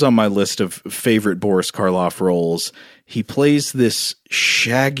 it goes on my list of favorite Boris Karloff roles. He plays this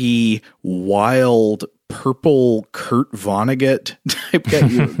shaggy, wild, purple Kurt Vonnegut type guy.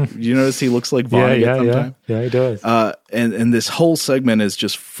 You notice he looks like Vonnegut sometimes? Yeah, he does. And this whole segment is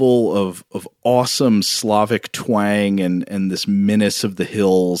just full of awesome Slavic twang and this menace of the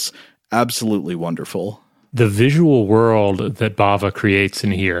hills. Absolutely wonderful. the visual world that Bava creates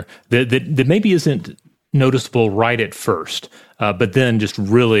in here that maybe isn't noticeable right at first, but then just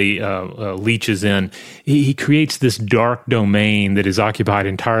really leaches in. He creates this dark domain that is occupied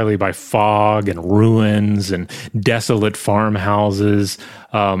entirely by fog and ruins and desolate farmhouses,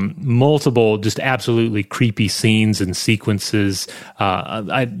 multiple just absolutely creepy scenes and sequences.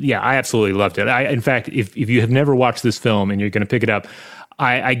 I absolutely loved it. In fact, if you have never watched this film and you're going to pick it up,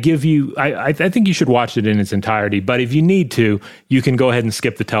 I think you should watch it in its entirety. But if you need to, you can go ahead and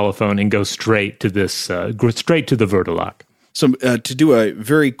skip the telephone and go straight to this, straight to the Verdelak. So to do a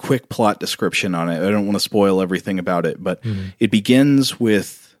very quick plot description on it, I don't want to spoil everything about it, but it begins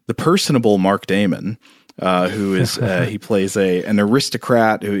with the personable Mark Damon, who is he plays an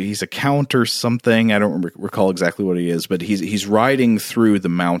aristocrat. He's a count or something. I don't recall exactly what he is, but he's riding through the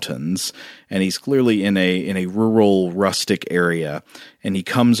mountains, and he's clearly in a rural, rustic area, and he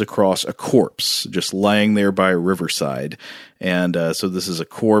comes across a corpse just laying there by a riverside. And so this is a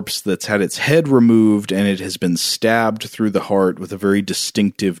corpse that's had its head removed, and it has been stabbed through the heart with a very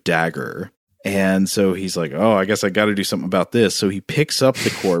distinctive dagger. And so he's like, oh, I guess I got to do something about this. So he picks up the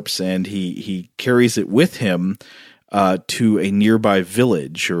corpse and he carries it with him to a nearby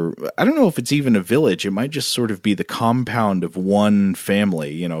village, or I don't know if it's even a village. It might just sort of be the compound of one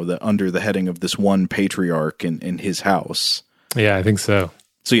family, under the heading of this one patriarch in his house. Yeah, I think so.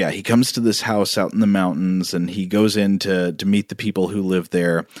 So yeah, he comes to this house out in the mountains, and he goes in to meet the people who live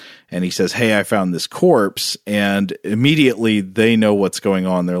there, and he says, hey, I found this corpse, and immediately they know what's going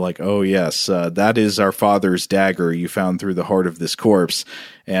on. They're like, oh yes, that is our father's dagger you found through the heart of this corpse,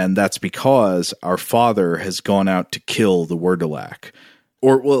 and that's because our father has gone out to kill the Werdelak.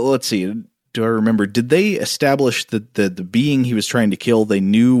 Or, well, let's see, do I remember, did they establish that the being he was trying to kill they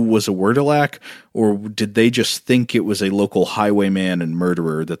knew was a Werdelak, or did they just think it was a local highwayman and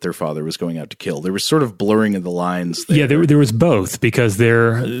murderer that their father was going out to kill? There was sort of blurring of the lines there. Yeah, there was both, because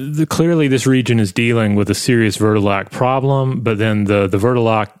clearly this region is dealing with a serious Werdelak problem, but then the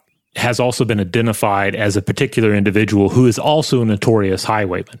Werdelak has also been identified as a particular individual who is also a notorious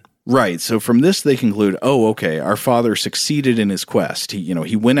highwayman. Right. So from this, they conclude, oh, okay, our father succeeded in his quest.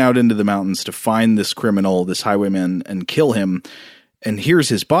 He went out into the mountains to find this criminal, this highwayman, and kill him. And here's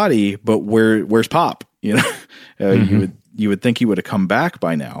his body, but where's Pop? You would think he would have come back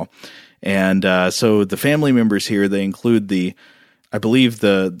by now. And so the family members here, they include I believe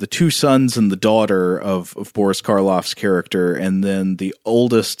the two sons and the daughter of Boris Karloff's character, and then the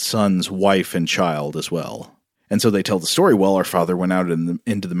oldest son's wife and child as well. And so they tell the story, well, our father went out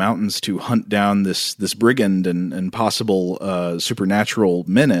into the mountains to hunt down this brigand and possible supernatural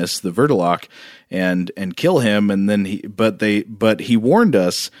menace, the Werdelak, and kill him. And then he warned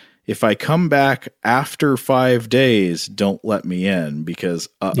us, if I come back after 5 days, don't let me in, because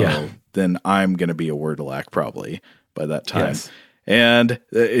then I'm going to be a Werdelak probably by that time. Yes. And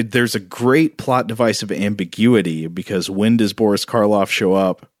there's a great plot device of ambiguity, because when does Boris Karloff show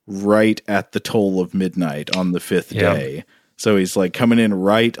up? Right at the toll of midnight on the fifth day. So he's like coming in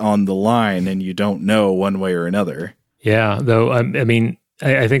right on the line, and you don't know one way or another. Yeah, though, I mean,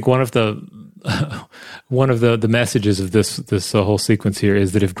 I think one of the messages of this whole sequence here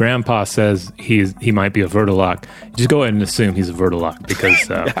is that if Grandpa says he might be a Werdelak, just go ahead and assume he's a Werdelak, because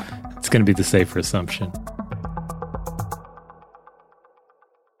it's going to be the safer assumption.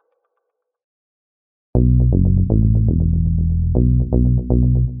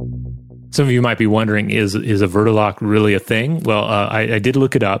 Some of you might be wondering, is a Werdelak really a thing? Well, I did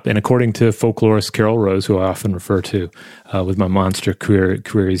look it up, and according to folklorist Carol Rose, who I often refer to with my monster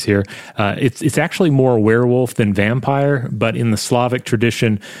queries here, it's actually more werewolf than vampire, but in the Slavic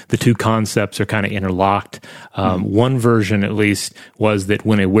tradition, the two concepts are kind of interlocked. One version, at least, was that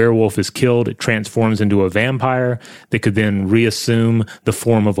when a werewolf is killed, it transforms into a vampire that could then reassume the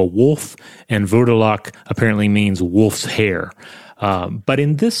form of a wolf, and Werdelak apparently means wolf's hair. But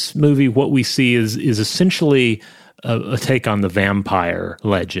in this movie, what we see is essentially a take on the vampire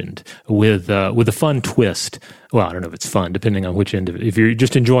legend with a fun twist. Well, I don't know if it's fun, depending on which end of it. If you're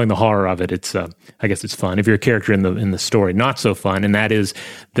just enjoying the horror of it, I guess it's fun. If you're a character in the story, not so fun. And that is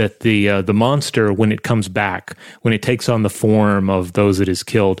that the monster, when it comes back, when it takes on the form of those it has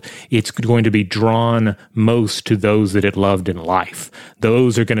killed, it's going to be drawn most to those that it loved in life.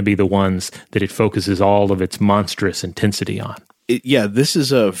 Those are going to be the ones that it focuses all of its monstrous intensity on. This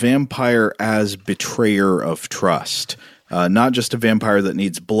is a vampire as betrayer of trust. Not just a vampire that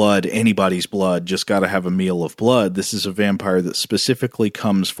needs blood, anybody's blood, just got to have a meal of blood. This is a vampire that specifically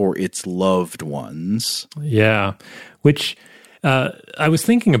comes for its loved ones. Yeah, which I was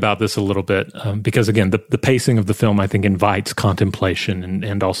thinking about this a little bit because, again, the pacing of the film, I think, invites contemplation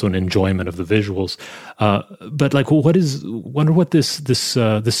and also an enjoyment of the visuals. But like, wonder what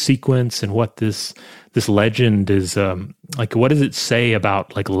this sequence and what this legend is like. What does it say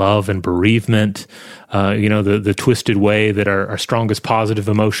about like love and bereavement? The twisted way that our strongest positive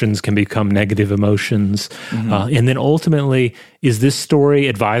emotions can become negative emotions, and then ultimately, is this story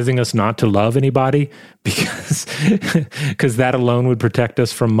advising us not to love anybody because that alone would protect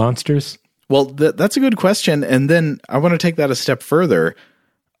us from monsters? Well, that's a good question. And then I want to take that a step further.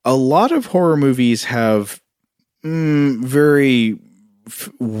 A lot of horror movies have very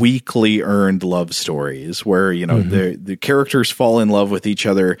weakly earned love stories where, the characters fall in love with each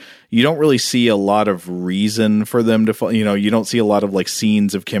other. You don't really see a lot of reason for them to fall. You don't see a lot of like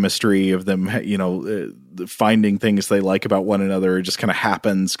scenes of chemistry of them, finding things they like about one another. It just kind of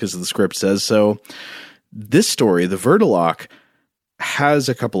happens because the script says so. This story, The Verdelock, has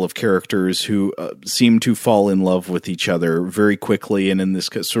a couple of characters who seem to fall in love with each other very quickly and in this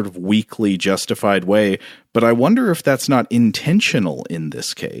sort of weakly justified way. But I wonder if that's not intentional in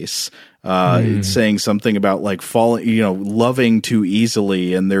this case. It's saying something about like loving too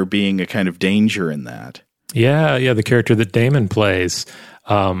easily and there being a kind of danger in that. Yeah. The character that Damon plays,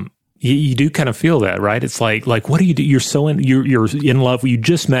 you do kind of feel that, right? It's like what do you do? You're in love. You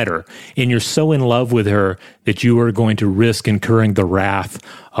just met her, and you're so in love with her that you are going to risk incurring the wrath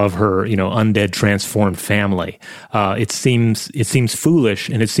of her, undead transformed family. It seems foolish,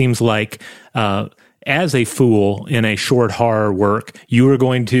 and it seems like as a fool in a short horror work, you are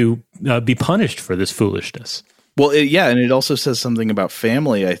going to be punished for this foolishness. Well, and it also says something about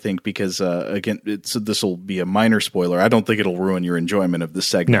family, I think, because, again, this will be a minor spoiler. I don't think it'll ruin your enjoyment of the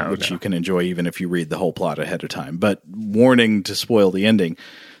segment, which you can enjoy even if you read the whole plot ahead of time. But warning to spoil the ending.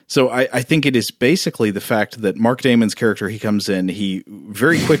 So I think it is basically the fact that Mark Damon's character, he comes in, he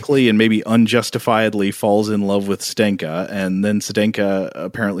very quickly and maybe unjustifiedly falls in love with Zdenka, and then Zdenka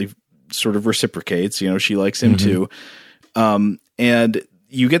apparently sort of reciprocates. She likes him too. And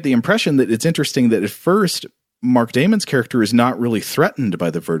you get the impression that it's interesting that at first Mark Damon's character is not really threatened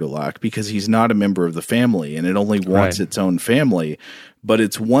by the Verdelock because he's not a member of the family and it only wants its own family. But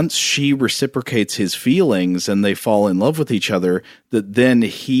it's once she reciprocates his feelings and they fall in love with each other that then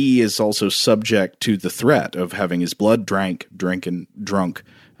he is also subject to the threat of having his blood drunk,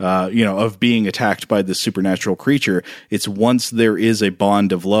 of being attacked by this supernatural creature. It's once there is a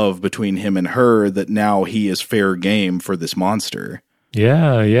bond of love between him and her that now he is fair game for this monster.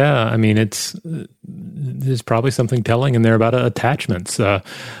 Yeah. I mean, there's probably something telling in there about attachments. But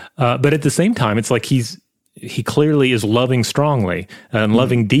at the same time, it's like he clearly is loving strongly and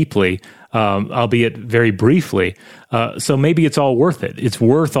loving deeply, albeit very briefly. So maybe it's all worth it. It's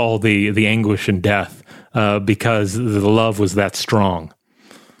worth all the anguish and death because the love was that strong.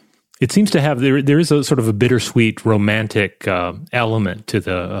 It seems to have there is a sort of a bittersweet romantic element to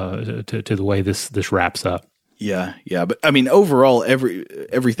the way this wraps up. Yeah. But I mean, overall,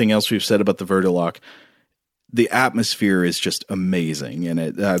 everything else we've said about the Verdelock, the atmosphere is just amazing in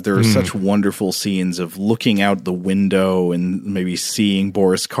it. There are such wonderful scenes of looking out the window and maybe seeing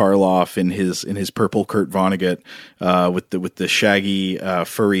Boris Karloff in his purple Kurt Vonnegut with the shaggy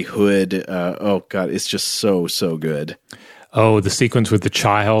furry hood. Oh God, it's just so good. Oh, the sequence with the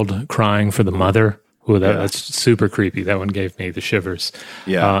child crying for the mother. Oh, that's super creepy. That one gave me the shivers.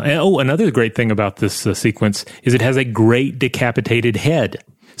 Yeah. Another great thing about this sequence is it has a great decapitated head.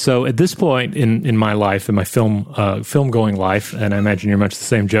 So at this point in my life, in my film going life, and I imagine you're much the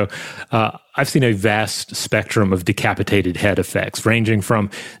same, Joe, I've seen a vast spectrum of decapitated head effects, ranging from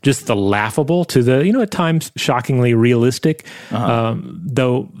just the laughable to the, at times shockingly realistic.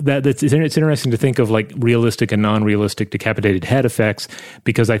 Though it's interesting to think of like realistic and non-realistic decapitated head effects,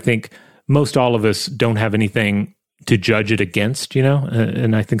 because I think most all of us don't have anything to judge it against,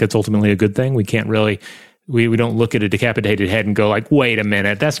 and I think that's ultimately a good thing. We can't really, we don't look at a decapitated head and go like, wait a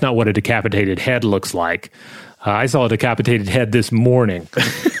minute, that's not what a decapitated head looks like. I saw a decapitated head this morning.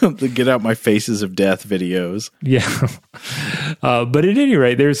 The Get Out My Faces of Death videos. Yeah. But at any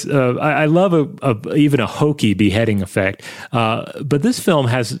rate, there's I love even a hokey beheading effect. But this film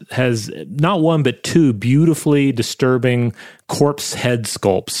has not one but two beautifully disturbing corpse head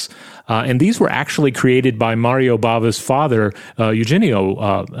sculpts. And these were actually created by Mario Bava's father, Eugenio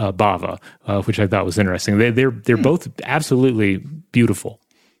Bava, which I thought was interesting. They're both absolutely beautiful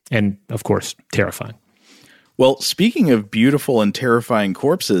and, of course, terrifying. Well, speaking of beautiful and terrifying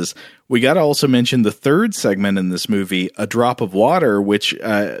corpses, we got to also mention the third segment in this movie, A Drop of Water, which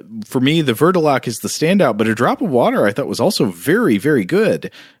for me, the Vertilock is the standout, but A Drop of Water I thought was also very, very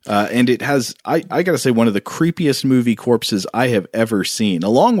good. And it has, I got to say, one of the creepiest movie corpses I have ever seen,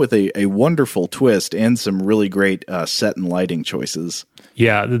 along with a wonderful twist and some really great set and lighting choices.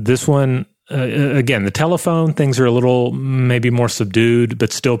 Yeah, this one... again, the telephone, things are a little maybe more subdued,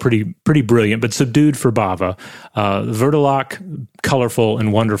 but still pretty brilliant, but subdued for Bava. Vertilock, colorful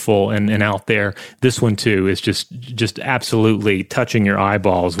and wonderful and out there. This one, too, is just absolutely touching your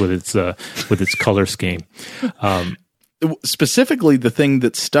eyeballs with its color scheme. Specifically, the thing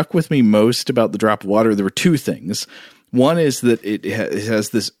that stuck with me most about The Drop of Water, there were two things. One is that it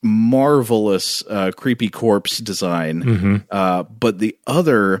has this marvelous creepy corpse design, but the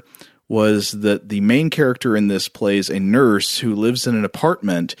other was that the main character in this plays a nurse who lives in an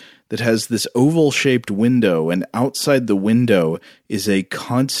apartment that has this oval-shaped window, and outside the window is a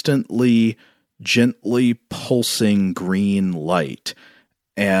constantly, gently pulsing green light.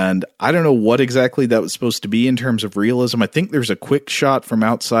 And I don't know what exactly that was supposed to be in terms of realism. I think there's a quick shot from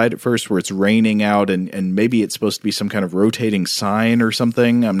outside at first where it's raining out, and maybe it's supposed to be some kind of rotating sign or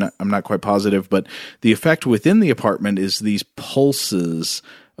something. I'm not quite positive, but the effect within the apartment is these pulses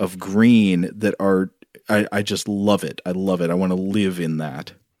of green that are, I just love it. I love it. I want to live in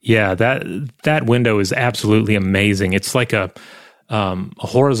that. Yeah, that window is absolutely amazing. It's like a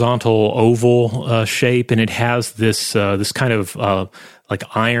horizontal oval shape, and it has this kind of like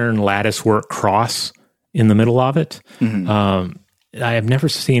iron latticework cross in the middle of it. Mm-hmm. I have never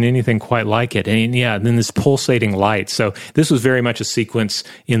seen anything quite like it. And then this pulsating light. So this was very much a sequence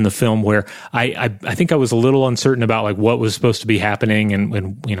in the film where I think I was a little uncertain about like what was supposed to be happening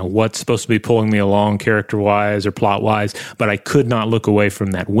and what's supposed to be pulling me along character-wise or plot-wise, but I could not look away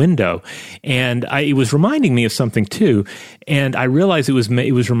from that window. And it was reminding me of something too. And I realized it was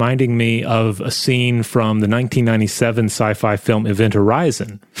reminding me of a scene from the 1997 sci-fi film Event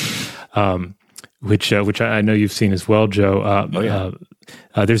Horizon. Which I know you've seen as well, Joe.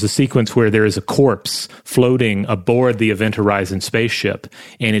 There's a sequence where there is a corpse floating aboard the Event Horizon spaceship,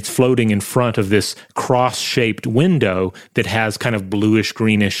 and it's floating in front of this cross-shaped window that has kind of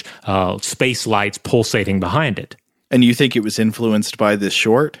bluish-greenish space lights pulsating behind it. And you think it was influenced by this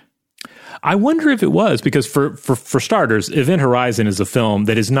short? I wonder if it was, because for starters, Event Horizon is a film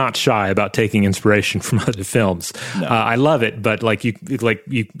that is not shy about taking inspiration from other films. No. I love it, but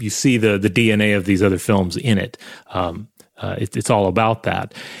you see the DNA of these other films in it. It's all about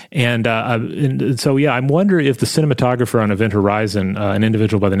that. And so, I wonder if the cinematographer on Event Horizon, an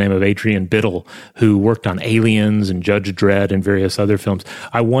individual by the name of Adrian Biddle, who worked on Aliens and Judge Dredd and various other films,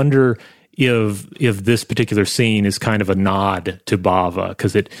 I wonder if this particular scene is kind of a nod to Bava,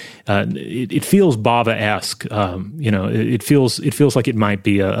 because it feels Bava-esque. It feels like it might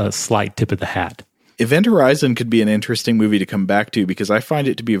be a slight tip of the hat. Event Horizon could be an interesting movie to come back to, because I find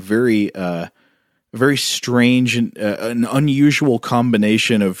it to be a very strange and an unusual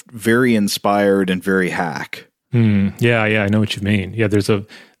combination of very inspired and very hack. Yeah, I know what you mean. Yeah,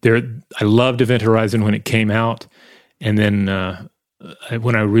 I loved Event Horizon when it came out, and then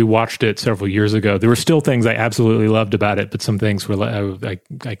when I rewatched it several years ago, there were still things I absolutely loved about it, but some things were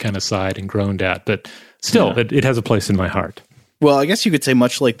I kind of sighed and groaned at. But still, it has a place in my heart. Well, I guess you could say,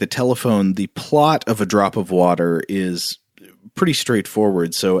 much like The Telephone, the plot of A Drop of Water is pretty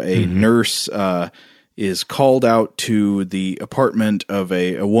straightforward. So a nurse is called out to the apartment of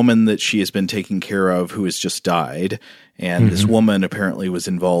a woman that she has been taking care of who has just died. And this woman apparently was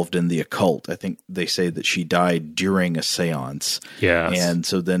involved in the occult. I think they say that she died during a seance. Yes. And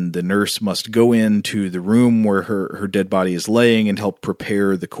so then the nurse must go into the room where her dead body is laying and help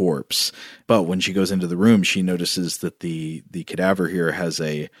prepare the corpse. But when she goes into the room, she notices that the cadaver here has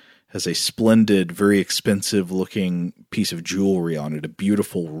a splendid, very expensive looking piece of jewelry on it, a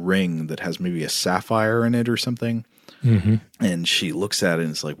beautiful ring that has maybe a sapphire in it or something. Mm-hmm. And she looks at it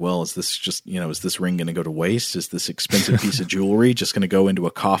and is like, well, is this just, is this ring going to go to waste? Is this expensive piece of jewelry just going to go into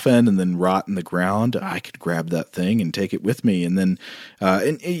a coffin and then rot in the ground? I could grab that thing and take it with me. And then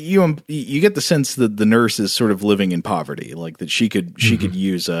and you get the sense that the nurse is sort of living in poverty, like that she could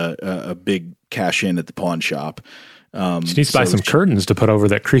use a big cash in at the pawn shop. She needs to buy some curtains to put over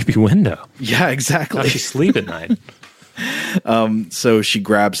that creepy window. Yeah, exactly. How does she sleep at night? So she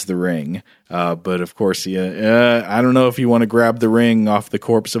grabs the ring. But of course, I don't know if you want to grab the ring off the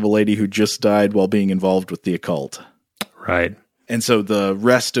corpse of a lady who just died while being involved with the occult. Right. And so the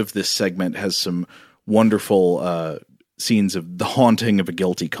rest of this segment has some wonderful scenes of the haunting of a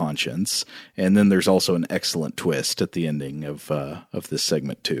guilty conscience. And then there's also an excellent twist at the ending of this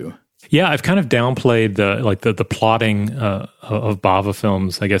segment too. Yeah, I've kind of downplayed the plotting of Bava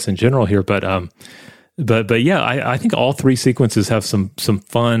films, I guess, in general here, but yeah, I think all three sequences have some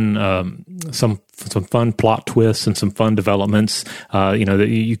fun some fun plot twists and some fun developments. That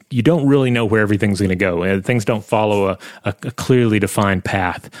you don't really know where everything's going to go. Things don't follow a clearly defined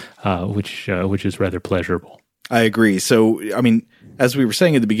path, which is rather pleasurable. I agree. So, I mean, as we were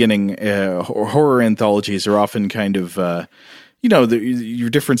saying at the beginning, horror anthologies are often kind of your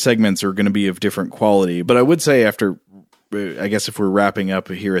different segments are going to be of different quality. But I would say I guess if we're wrapping up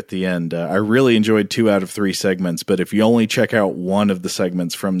here at the end, I really enjoyed 2 out of 3 segments. But if you only check out one of the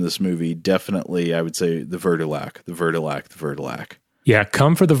segments from this movie, definitely I would say the Vertilac. Yeah,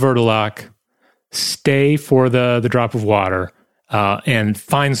 come for the Vertilac, stay for the drop of water, and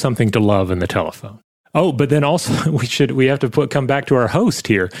find something to love in the telephone. Oh, but then also we have to come back to our host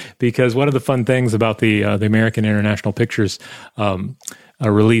here, because one of the fun things about the American International Pictures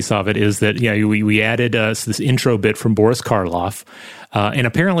release of it is that we added this intro bit from Boris Karloff, and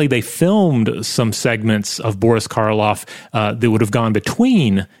apparently they filmed some segments of Boris Karloff that would have gone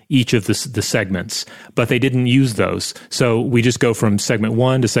between each of the segments, but they didn't use those. So we just go from segment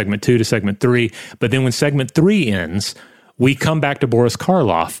 1 to segment 2 to segment 3, but then when segment 3 ends, we come back to Boris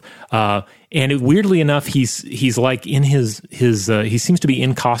Karloff, and weirdly enough, he's like in his he seems to be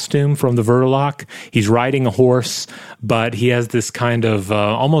in costume from the Vertilac. He's riding a horse, but he has this kind of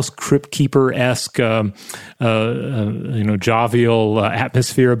almost Crypt Keeper-esque, jovial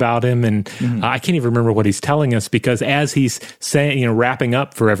atmosphere about him. And I can't even remember what he's telling us, because as he's saying, wrapping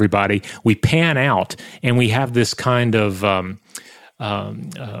up for everybody, we pan out and we have this kind of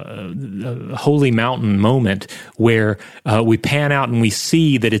holy mountain moment where we pan out and we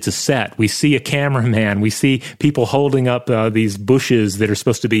see that it's a set. We see a cameraman. We see people holding up these bushes that are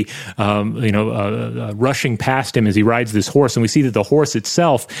supposed to be, rushing past him as he rides this horse. And we see that the horse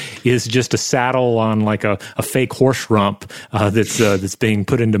itself is just a saddle on like a fake horse rump that's being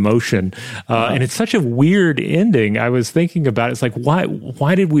put into motion. And it's such a weird ending. I was thinking about it. It's like,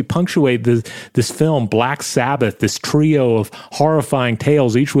 why did we punctuate this film, Black Sabbath, this trio of horrifying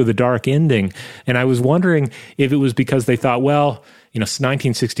tales, each with a dark ending? And I was wondering if it was because they thought, well,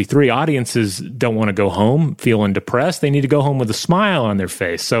 1963 audiences don't want to go home feeling depressed. They need to go home with a smile on their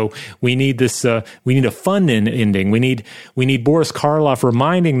face. So we need this. We need a fun ending. We need Boris Karloff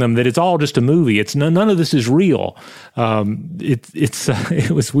reminding them that it's all just a movie. It's none of this is real.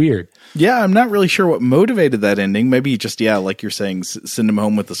 It was weird. Yeah, I'm not really sure what motivated that ending. Maybe just, like you're saying, send them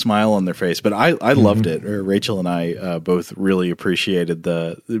home with a smile on their face. But I loved it. Rachel and I both really appreciated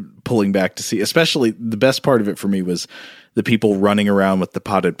the pulling back to see. Especially the best part of it for me was the people running around with the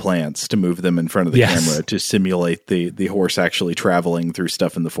potted plants to move them in front of the camera to simulate the horse actually traveling through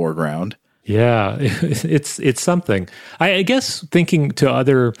stuff in the foreground. Yeah, it's something. I guess thinking to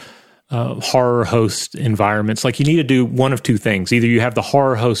other horror host environments, like you need to do one of two things. Either you have the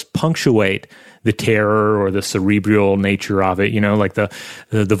horror host punctuate the terror or the cerebral nature of it, like the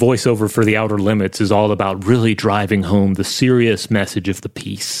voiceover for The Outer Limits is all about really driving home the serious message of the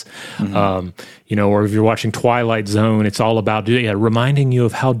piece. Or if you're watching Twilight Zone, it's all about reminding you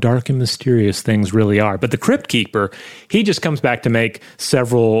of how dark and mysterious things really are. But the Crypt Keeper, he just comes back to make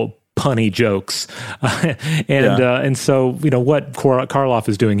several punny jokes. And so, what Karloff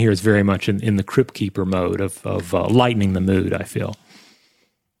is doing here is very much in the Crypt Keeper mode of lightening the mood, I feel.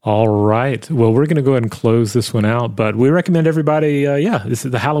 All right. Well, we're going to go ahead and close this one out, but we recommend everybody, this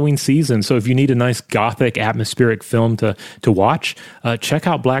is the Halloween season. So if you need a nice gothic atmospheric film to watch, check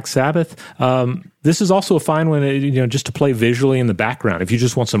out Black Sabbath. This is also a fine one, just to play visually in the background. If you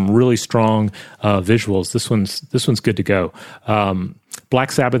just want some really strong visuals, this one's good to go.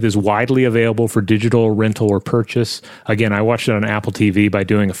 Black Sabbath is widely available for digital rental or purchase. Again, I watched it on Apple TV by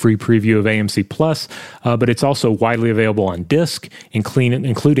doing a free preview of AMC Plus, but it's also widely available on disc,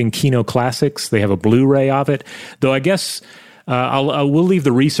 including Kino Classics. They have a Blu-ray of it, though I guess we'll leave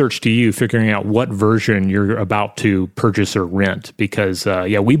the research to you, figuring out what version you're about to purchase or rent, because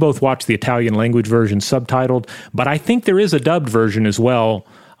we both watched the Italian language version subtitled, but I think there is a dubbed version as well.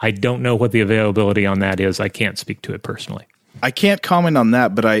 I don't know what the availability on that is. I can't speak to it personally. I can't comment on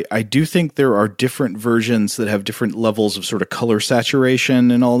that, but I do think there are different versions that have different levels of sort of color saturation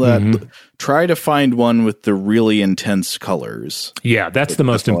and all that. Mm-hmm. Try to find one with the really intense colors. Yeah, that's the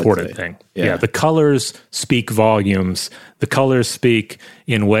most important thing. Yeah, the colors speak volumes. The colors speak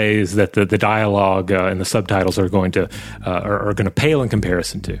in ways that the dialogue and the subtitles are going to pale in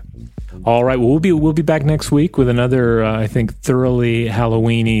comparison to. All right. Well, we'll be back next week with another, I think, thoroughly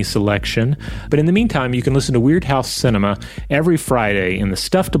Halloween-y selection. But in the meantime, you can listen to Weirdhouse Cinema every Friday in the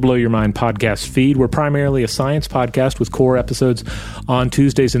Stuff to Blow Your Mind podcast feed. We're primarily a science podcast with core episodes on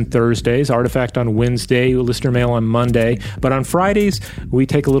Tuesdays and Thursdays, Artifact on Wednesday, Listener Mail on Monday. But on Fridays, we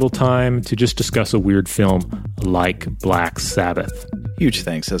take a little time to just discuss a weird film like Black Sabbath. Huge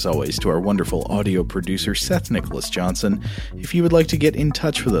thanks, as always, to our wonderful audio producer, Seth Nicholas Johnson. If you would like to get in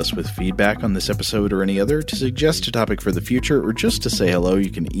touch with us with feedback on this episode or any other, to suggest a topic for the future, or just to say hello,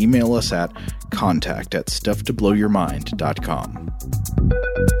 you can email us at contact@stufftoblowyourmind.com.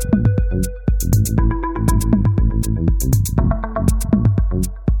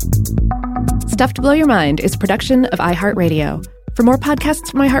 Stuff to Blow Your Mind is a production of iHeartRadio. For more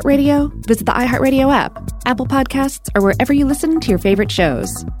podcasts from iHeartRadio, visit the iHeartRadio app, Apple Podcasts, or wherever you listen to your favorite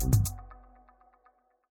shows.